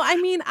 No, I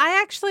mean,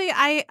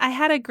 I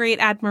had a great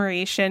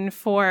admiration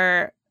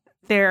for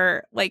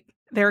their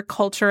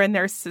culture and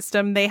their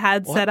system they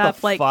had set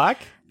up. Like, fuck?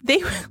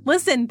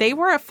 They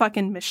were a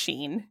fucking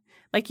machine.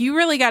 Like, you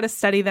really got to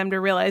study them to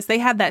realize they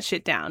had that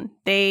shit down.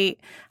 I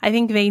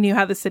think they knew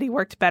how the city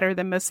worked better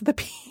than most of the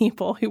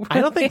people who were I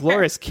don't think there.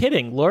 Laura's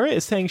kidding. Laura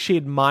is saying she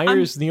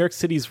admires New York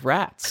City's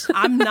rats.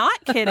 I'm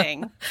not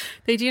kidding.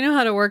 They do know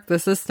how to work the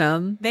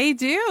system. They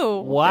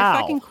do. Wow.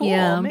 They're fucking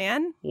cool,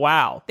 man.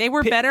 Wow. They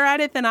were better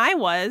at it than I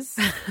was.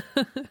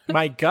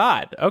 My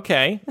God.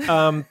 Okay.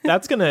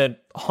 That's going to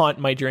haunt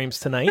my dreams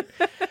tonight.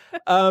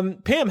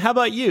 Pam, how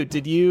about you?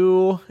 Did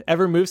you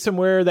ever move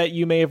somewhere that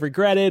you may have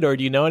regretted, or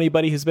do you know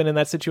anybody who's been in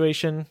that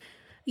situation?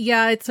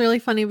 Yeah, it's really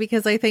funny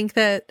because I think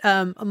that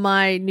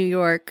my New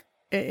York,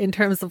 in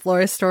terms of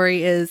Laura's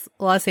story, is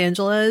Los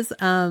Angeles.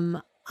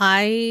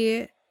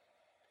 I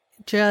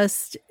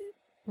just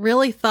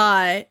really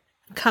thought,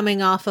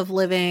 coming off of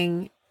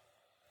living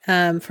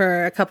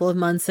for a couple of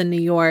months in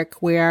New York,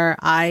 where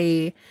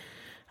I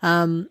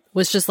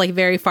was just like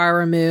very far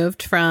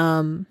removed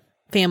from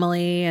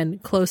family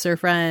and closer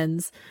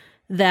friends,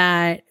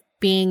 that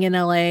being in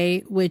LA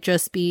would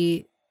just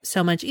be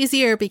so much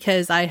easier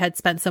because I had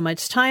spent so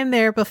much time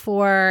there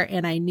before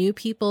and I knew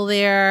people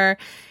there,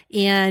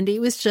 and it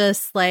was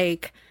just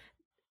like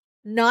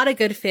not a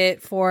good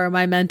fit for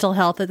my mental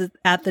health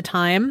at the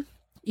time,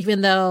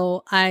 even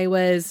though I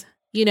was,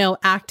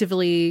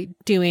 actively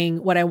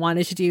doing what I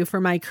wanted to do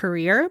for my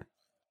career.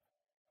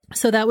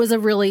 So that was a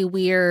really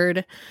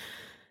weird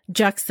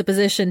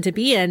juxtaposition to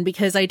be in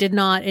because I did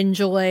not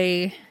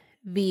enjoy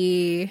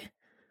the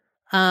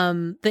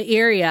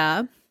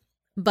area,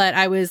 but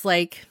I was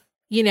like,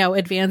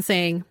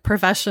 advancing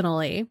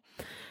professionally.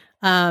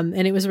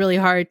 And it was really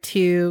hard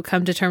to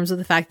come to terms with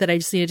the fact that I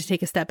just needed to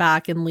take a step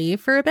back and leave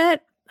for a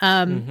bit.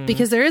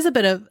 Because there is a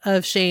bit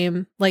of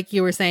shame, like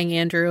you were saying,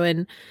 Andrew,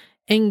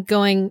 and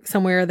going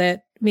somewhere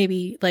that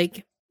maybe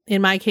like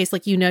in my case,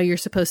 like, you're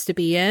supposed to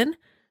be in,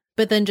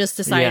 but then just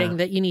deciding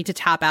that you need to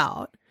tap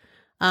out.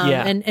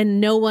 And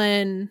no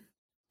one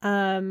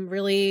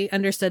really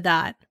understood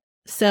that.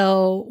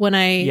 So when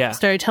I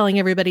started telling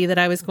everybody that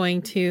I was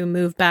going to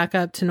move back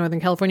up to Northern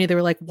California, they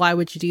were like, why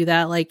would you do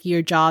that? Like,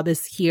 your job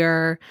is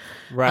here.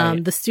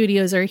 Right. The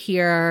studios are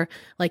here.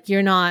 Like,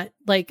 you're not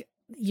like,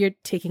 you're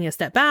taking a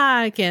step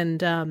back.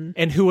 And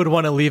who would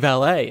want to leave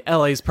LA?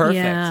 LA's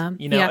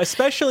perfect.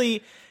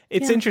 Especially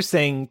it's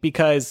interesting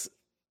because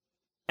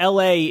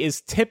LA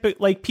is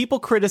like, people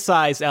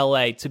criticize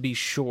LA to be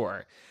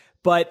sure,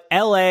 but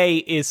LA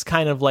is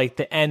kind of like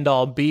the end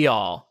all be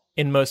all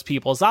in most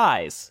people's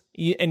eyes.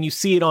 And you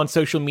see it on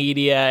social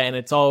media, and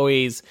it's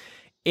always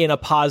in a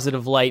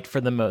positive light for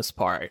the most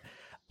part.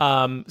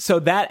 So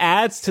that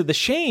adds to the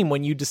shame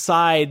when you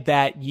decide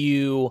that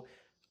you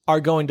are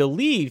going to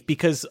leave,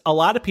 because a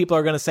lot of people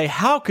are going to say,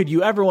 how could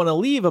you ever want to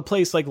leave a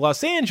place like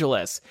Los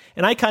Angeles?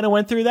 And I kind of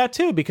went through that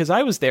too, because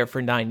I was there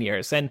for 9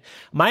 years. And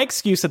my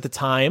excuse at the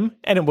time,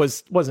 and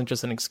it wasn't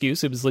just an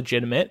excuse, it was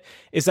legitimate,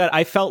 is that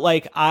I felt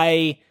like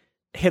I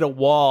hit a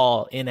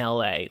wall in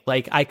LA.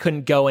 Like, I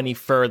couldn't go any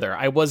further.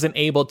 I wasn't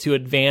able to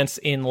advance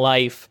in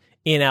life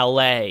in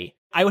LA.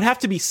 I would have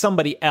to be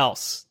somebody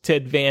else to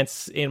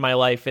advance in my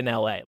life in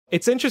LA.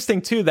 It's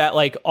interesting too that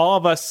like all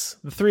of us,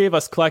 the three of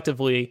us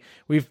collectively,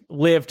 we've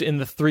lived in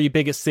the three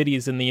biggest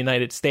cities in the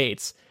United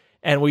States,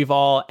 and we've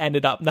all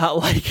ended up not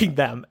liking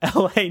them.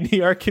 LA, New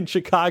York, and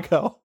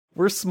Chicago.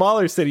 We're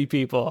smaller city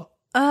people.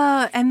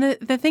 And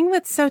the thing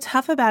that's so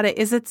tough about it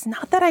is it's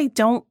not that I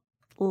don't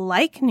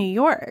like New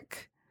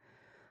York.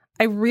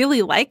 I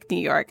really like New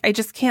York. I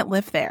just can't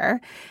live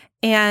there.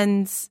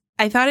 And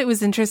I thought it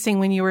was interesting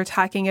when you were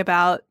talking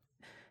about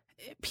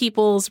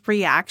people's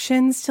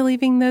reactions to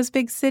leaving those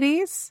big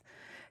cities.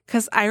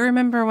 Because I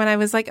remember when I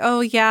was like, oh,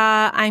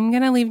 yeah, I'm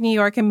going to leave New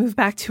York and move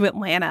back to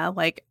Atlanta.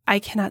 Like, I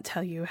cannot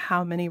tell you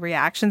how many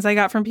reactions I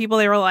got from people.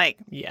 They were like,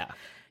 yeah,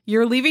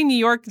 you're leaving New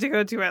York to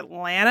go to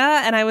Atlanta?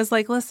 And I was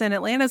like, listen,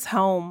 Atlanta's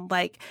home.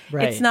 Like,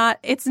 it's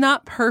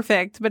not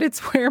perfect, but it's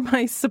where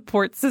my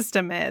support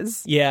system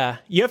is. Yeah.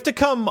 You have to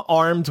come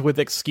armed with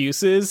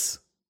excuses,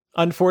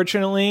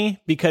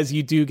 unfortunately, because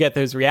you do get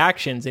those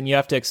reactions, and you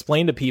have to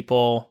explain to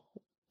people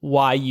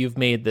why you've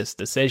made this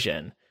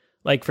decision.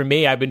 Like for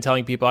me, I've been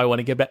telling people I want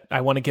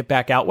to get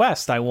back out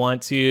west. I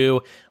want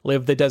to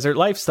live the desert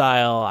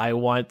lifestyle. I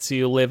want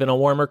to live in a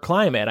warmer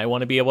climate. I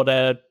want to be able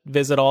to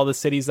visit all the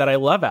cities that I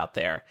love out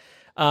there.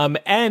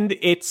 And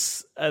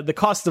it's the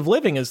cost of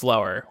living is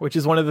lower, which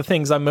is one of the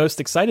things I'm most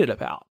excited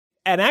about.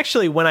 And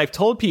actually, when I've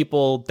told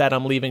people that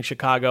I'm leaving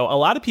Chicago, a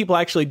lot of people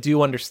actually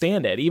do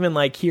understand it, even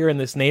like here in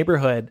this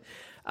neighborhood.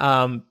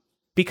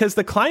 Because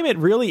the climate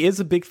really is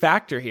a big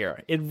factor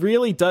here. It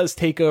really does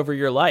take over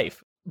your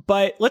life.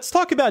 But let's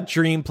talk about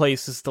dream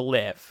places to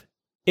live.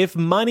 If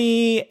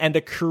money and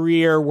a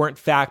career weren't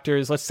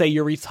factors, let's say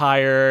you're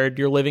retired,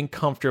 you're living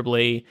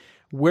comfortably,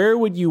 where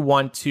would you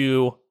want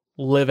to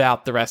live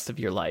out the rest of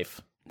your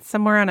life?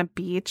 Somewhere on a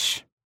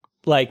beach.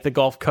 Like the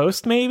Gulf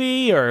Coast,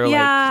 maybe? Or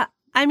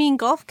I mean,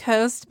 Gulf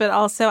Coast, but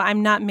also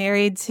I'm not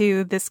married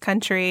to this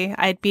country.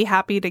 I'd be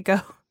happy to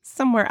go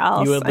somewhere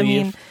else. You would leave? I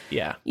mean,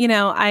 yeah.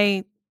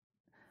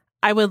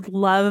 I would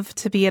love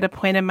to be at a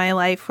point in my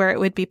life where it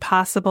would be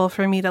possible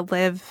for me to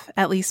live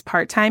at least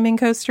part-time in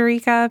Costa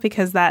Rica,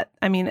 because that,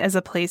 I mean, as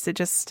a place, it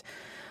just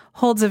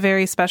holds a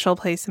very special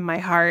place in my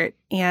heart.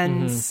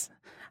 And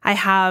I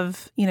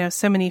have,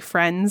 so many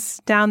friends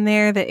down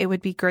there that it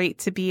would be great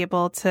to be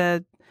able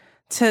to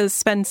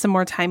spend some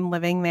more time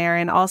living there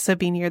and also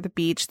be near the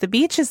beach. The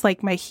beach is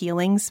like my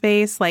healing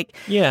space. Like,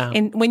 yeah.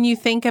 And when you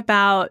think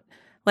about,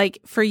 like,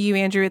 for you,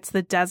 Andrew, it's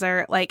the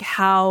desert, like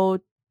how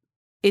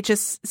it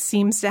just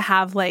seems to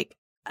have like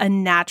a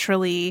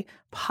naturally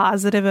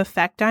positive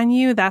effect on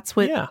you. That's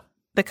what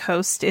the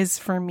coast is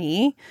for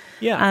me.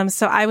 Yeah.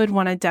 So I would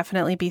want to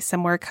definitely be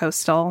somewhere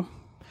coastal.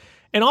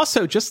 And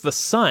also just the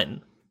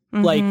sun.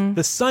 Like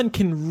the sun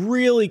can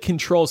really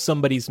control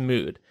somebody's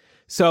mood.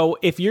 So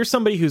if you're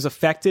somebody who's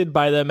affected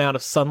by the amount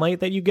of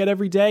sunlight that you get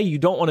every day, you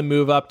don't want to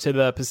move up to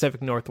the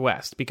Pacific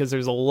Northwest because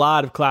there's a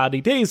lot of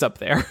cloudy days up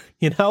there,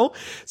 So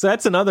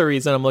that's another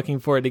reason I'm looking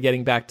forward to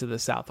getting back to the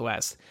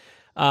Southwest.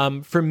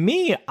 For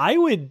me, I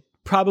would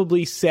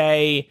probably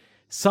say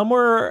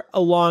somewhere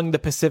along the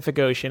Pacific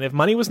Ocean. If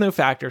money was no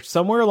factor,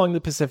 somewhere along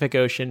the Pacific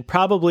Ocean,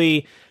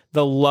 probably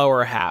the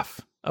lower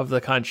half of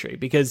the country,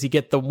 because you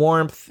get the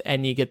warmth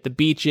and you get the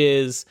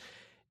beaches.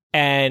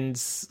 And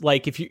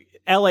like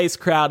LA's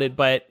crowded,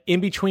 but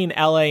in between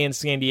LA and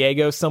San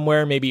Diego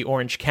somewhere, maybe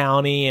Orange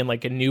County and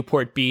like a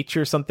Newport Beach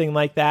or something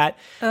like that.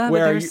 Where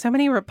there's so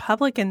many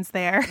Republicans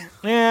there.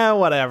 Yeah,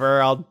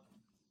 whatever.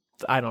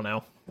 I don't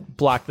know.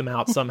 Block them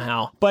out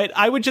somehow. But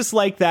I would just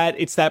like that.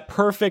 It's that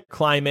perfect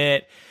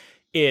climate.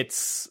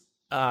 It's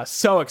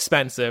so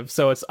expensive,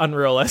 so it's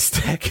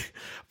unrealistic,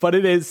 but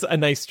it is a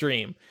nice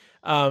dream.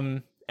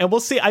 And we'll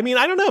see. I mean,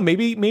 I don't know.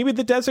 Maybe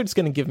the desert's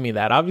going to give me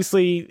that.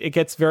 Obviously, it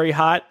gets very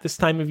hot this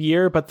time of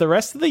year, but the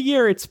rest of the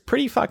year, it's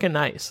pretty fucking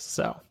nice.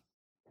 So,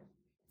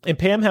 and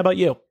Pam, how about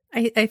you?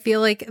 I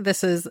feel like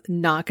this is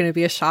not going to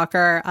be a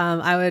shocker.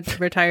 I would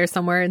retire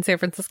somewhere in San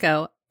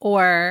Francisco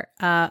or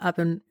up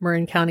in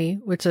Marin County,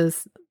 which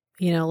is,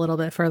 a little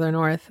bit further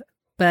north.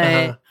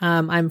 But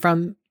I'm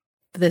from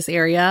this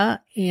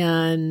area,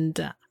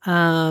 and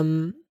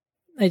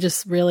I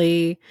just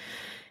really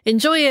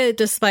enjoy it,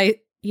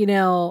 despite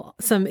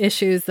some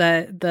issues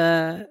that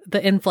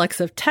the influx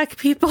of tech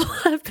people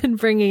have been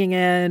bringing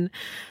in.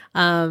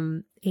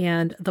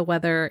 And the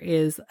weather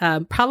is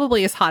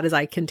probably as hot as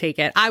I can take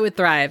it. I would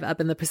thrive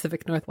up in the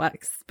Pacific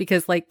Northwest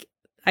because,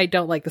 I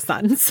don't like the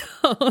sun, so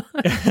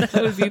that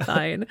would be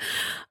fine.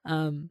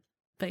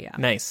 But yeah.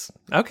 Nice.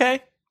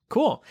 Okay,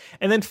 cool.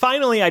 And then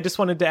finally, I just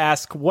wanted to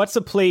ask, what's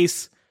a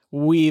place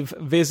we've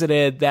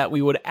visited that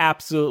we would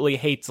absolutely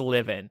hate to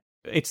live in?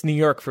 It's New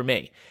York for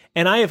me.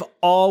 And I have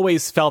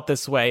always felt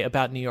this way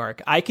about New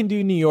York. I can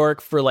do New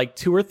York for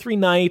 2 or 3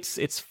 nights.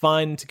 It's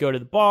fun to go to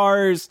the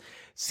bars,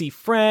 see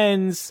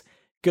friends,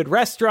 good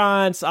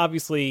restaurants,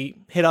 obviously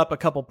hit up a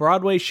couple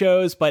Broadway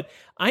shows, but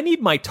I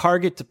need my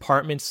Target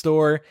department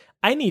store.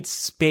 I need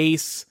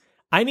space.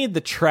 I need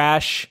the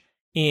trash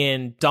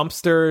in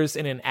dumpsters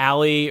in an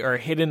alley or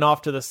hidden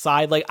off to the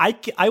side.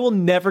 I will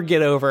never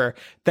get over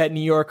that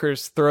New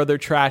Yorkers throw their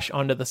trash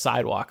onto the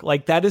sidewalk.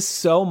 That is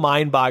so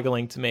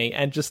mind-boggling to me,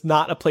 and just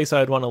not a place I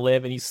would want to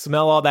live. And you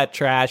smell all that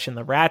trash and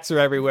the rats are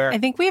everywhere. I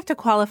think we have to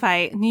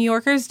qualify. New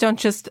Yorkers don't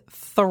just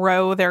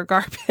throw their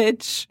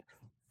garbage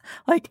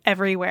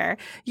everywhere.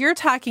 You're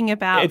talking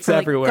about it's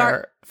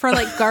everywhere. For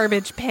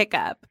garbage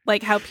pickup,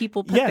 how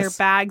people put their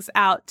bags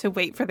out to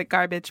wait for the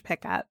garbage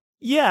pickup.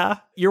 Yeah,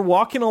 you're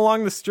walking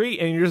along the street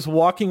and you're just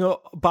walking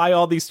by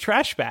all these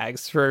trash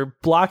bags for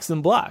blocks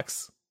and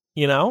blocks.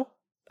 I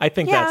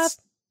think that's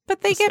but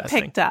they disgusting.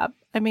 Get picked up.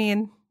 I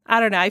mean, I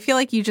don't know. I feel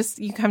like you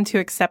come to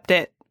accept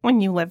it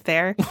when you live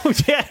there.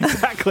 Yeah,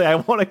 exactly. I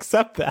won't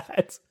accept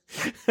that.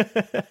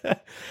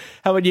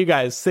 How about you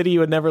guys? City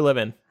you would never live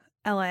in?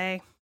 LA.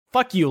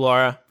 Fuck you,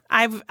 Laura.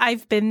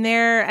 I've been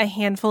there a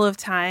handful of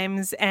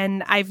times,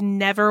 and I've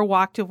never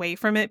walked away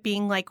from it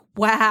being like,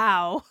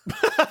 wow,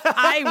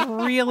 I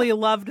really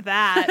loved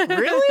that.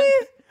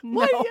 Really? No.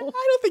 What? I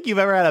don't think you've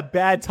ever had a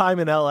bad time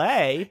in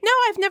LA. No,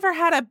 I've never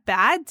had a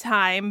bad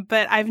time,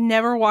 but I've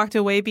never walked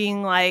away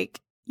being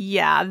like,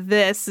 yeah,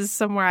 this is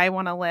somewhere I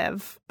want to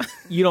live.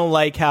 You don't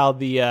like how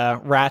the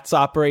rats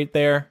operate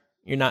there?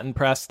 You're not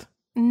impressed?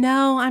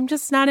 No, I'm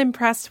just not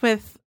impressed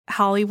with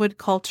Hollywood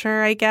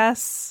culture, I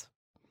guess.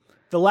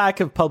 The lack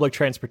of public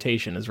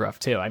transportation is rough,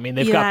 too. I mean,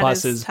 they've got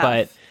buses,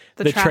 but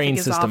the train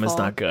system is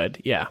not good.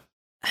 Yeah.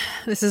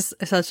 This is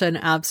such an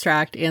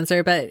abstract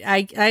answer, but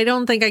I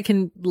don't think I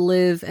can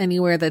live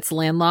anywhere that's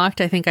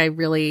landlocked. I think I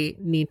really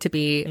need to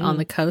be on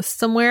the coast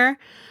somewhere.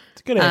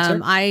 It's a good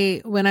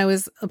answer. When I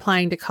was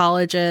applying to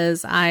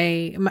colleges,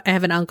 I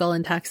have an uncle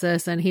in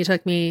Texas, and he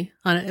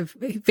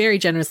very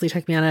generously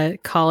took me on a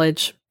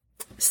college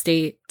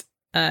state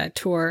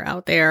tour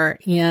out there,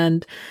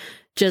 and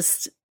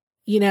just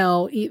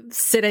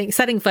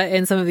setting foot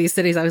in some of these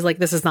cities, I was like,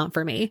 this is not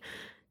for me.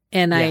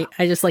 And I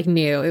just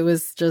knew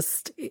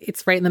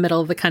it's right in the middle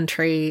of the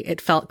country.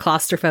 It felt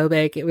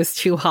claustrophobic. It was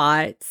too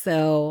hot.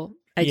 So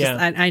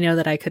I know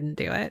that I couldn't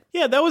do it.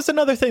 Yeah, that was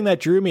another thing that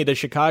drew me to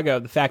Chicago,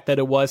 the fact that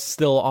it was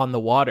still on the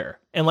water.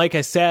 And like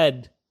I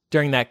said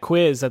during that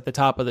quiz at the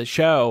top of the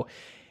show,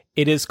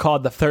 it is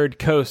called the Third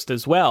Coast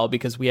as well,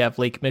 because we have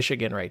Lake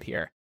Michigan right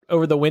here.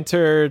 Over the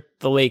winter,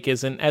 the lake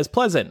isn't as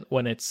pleasant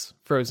when it's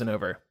frozen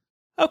over.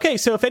 Okay,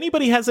 so if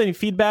anybody has any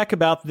feedback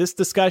about this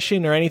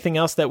discussion or anything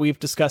else that we've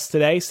discussed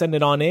today, send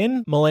it on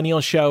in,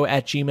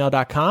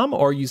 millennialshow@gmail.com,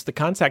 or use the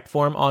contact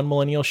form on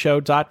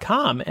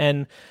millennialshow.com.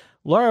 And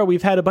Laura,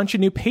 we've had a bunch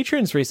of new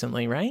patrons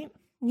recently, right?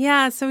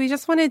 Yeah, so we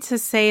just wanted to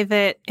say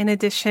that in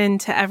addition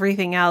to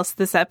everything else,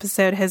 this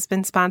episode has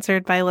been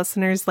sponsored by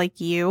listeners like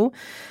you.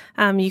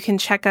 You can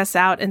check us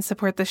out and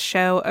support the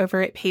show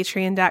over at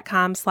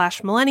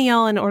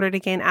patreon.com/millennial in order to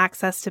gain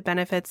access to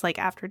benefits like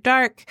After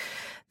Dark,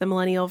 the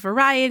Millennial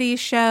Variety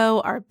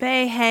Show, our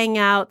Bay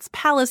Hangouts,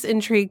 Palace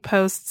Intrigue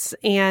posts,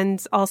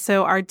 and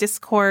also our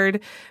Discord,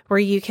 where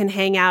you can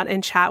hang out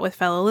and chat with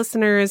fellow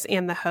listeners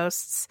and the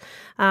hosts.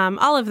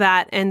 All of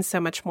that and so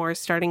much more,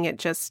 starting at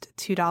just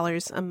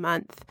 $2 a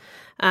month.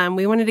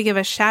 We wanted to give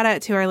a shout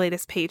out to our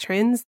latest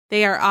patrons.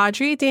 They are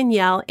Audrey,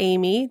 Danielle,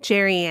 Amy,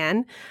 Jerry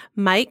Ann,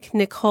 Mike,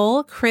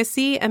 Nicole,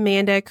 Chrissy,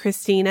 Amanda,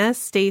 Christina,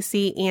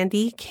 Stacy,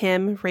 Andy,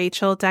 Kim,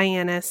 Rachel,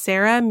 Diana,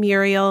 Sarah,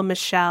 Muriel,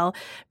 Michelle,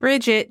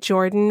 Bridget,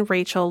 Jordan,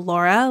 Rachel,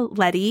 Laura,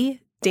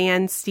 Letty,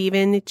 Dan,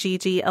 Stephen,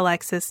 Gigi,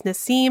 Alexis,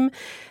 Nassim,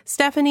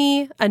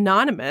 Stephanie,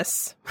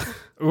 Anonymous.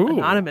 Ooh.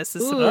 Anonymous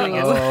is supporting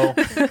us.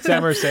 It's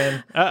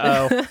Emerson.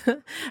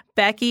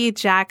 Becky,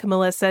 Jack,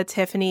 Melissa,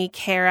 Tiffany,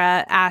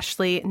 Kara,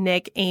 Ashley,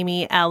 Nick,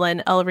 Amy,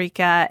 Ellen,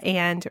 Ulrika,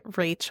 and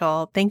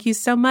Rachel. Thank you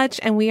so much.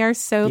 And we are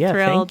so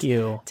thrilled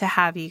to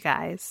have you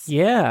guys.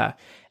 Yeah.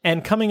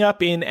 And coming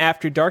up in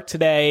After Dark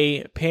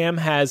today, Pam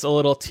has a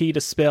little tea to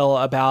spill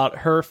about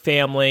her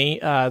family.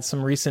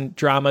 Some recent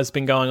drama has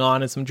been going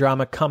on and some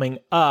drama coming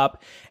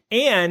up.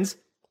 And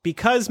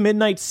because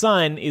Midnight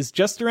Sun is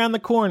just around the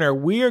corner,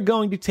 we are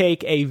going to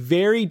take a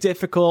very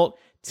difficult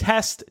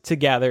test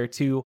together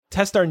to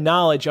test our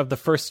knowledge of the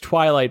first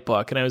Twilight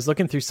book. And I was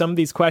looking through some of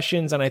these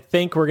questions, and I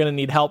think we're going to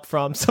need help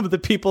from some of the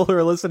people who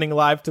are listening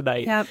live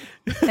tonight. Yep.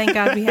 Thank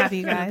God we have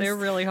you guys. They're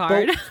really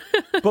hard.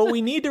 But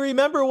we need to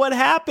remember what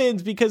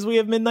happened because we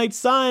have Midnight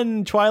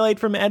Sun, Twilight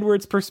from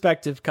Edward's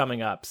perspective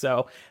coming up.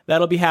 So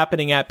that'll be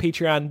happening at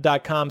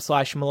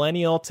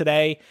patreon.com/millennial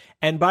today.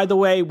 And by the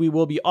way, we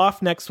will be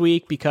off next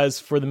week because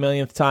for the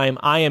millionth time,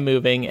 I am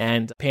moving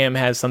and Pam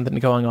has something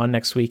going on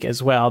next week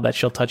as well that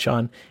she'll touch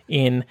on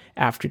in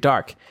After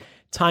Dark.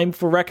 Time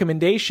for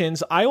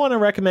recommendations. I want to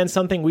recommend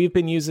something we've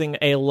been using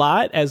a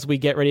lot as we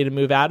get ready to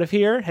move out of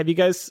here. Have you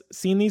guys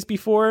seen these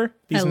before?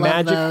 These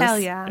magic Hell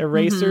yeah.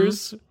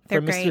 erasers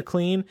They're from Mr. great.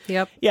 Clean?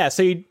 Yep. Yeah,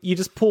 so you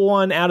just pull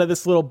one out of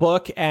this little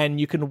book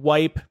and you can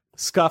wipe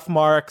scuff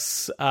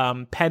marks,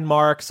 pen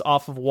marks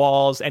off of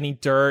walls, any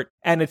dirt,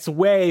 and it's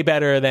way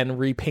better than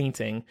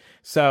repainting.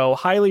 So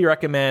highly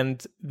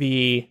recommend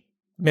the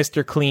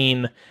Mr.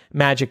 Clean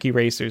magic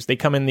erasers. They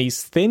come in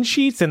these thin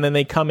sheets and then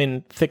they come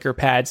in thicker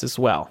pads as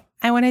well.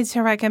 I wanted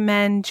to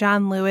recommend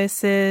John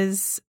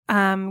Lewis's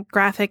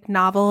graphic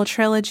novel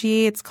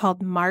trilogy. It's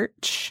called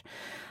March.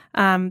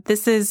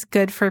 This is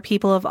good for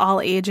people of all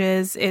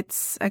ages.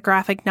 It's a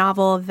graphic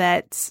novel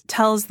that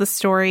tells the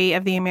story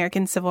of the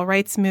American Civil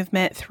Rights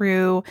Movement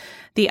through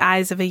the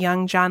eyes of a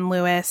young John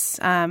Lewis.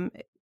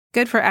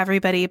 Good for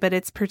everybody, but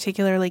it's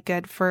particularly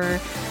good for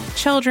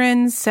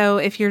children. So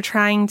if you're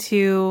trying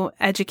to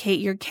educate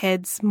your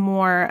kids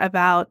more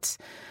about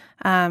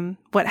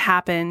what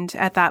happened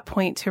at that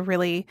point to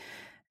really,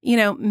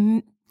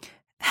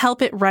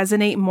 help it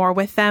resonate more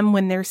with them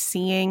when they're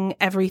seeing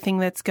everything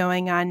that's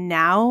going on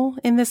now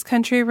in this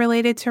country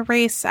related to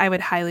race, I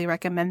would highly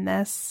recommend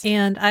this.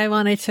 And I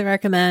wanted to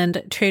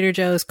recommend Trader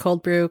Joe's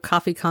Cold Brew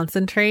Coffee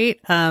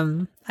Concentrate.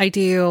 I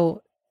do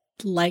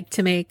like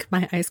to make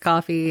my iced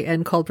coffee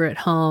and cold brew at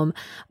home,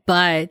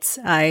 but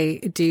I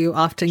do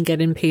often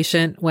get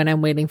impatient when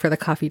I'm waiting for the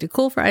coffee to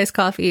cool for iced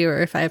coffee, or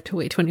if I have to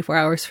wait 24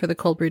 hours for the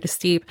cold brew to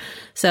steep.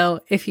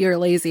 So if you're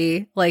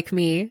lazy like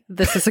me,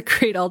 this is a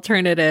great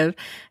alternative.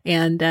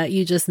 And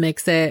you just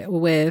mix it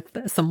with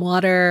some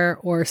water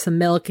or some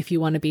milk if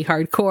you want to be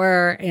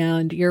hardcore,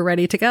 and you're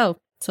ready to go.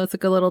 So it's a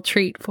good little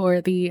treat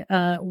for the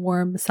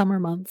warm summer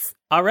months.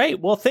 All right.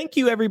 Well, thank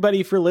you,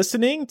 everybody, for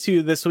listening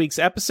to this week's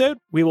episode.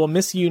 We will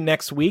miss you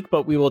next week,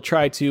 but we will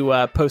try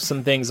to post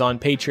some things on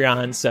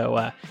Patreon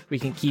so we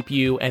can keep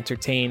you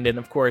entertained. And,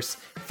 of course,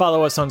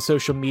 follow us on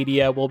social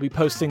media. We'll be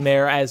posting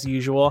there as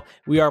usual.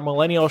 We are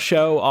Millennial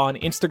Show on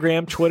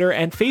Instagram, Twitter,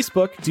 and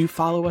Facebook. Do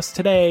follow us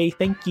today.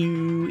 Thank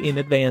you in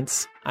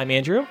advance. I'm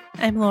Andrew.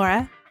 I'm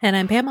Laura. And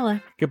I'm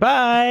Pamela.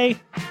 Goodbye.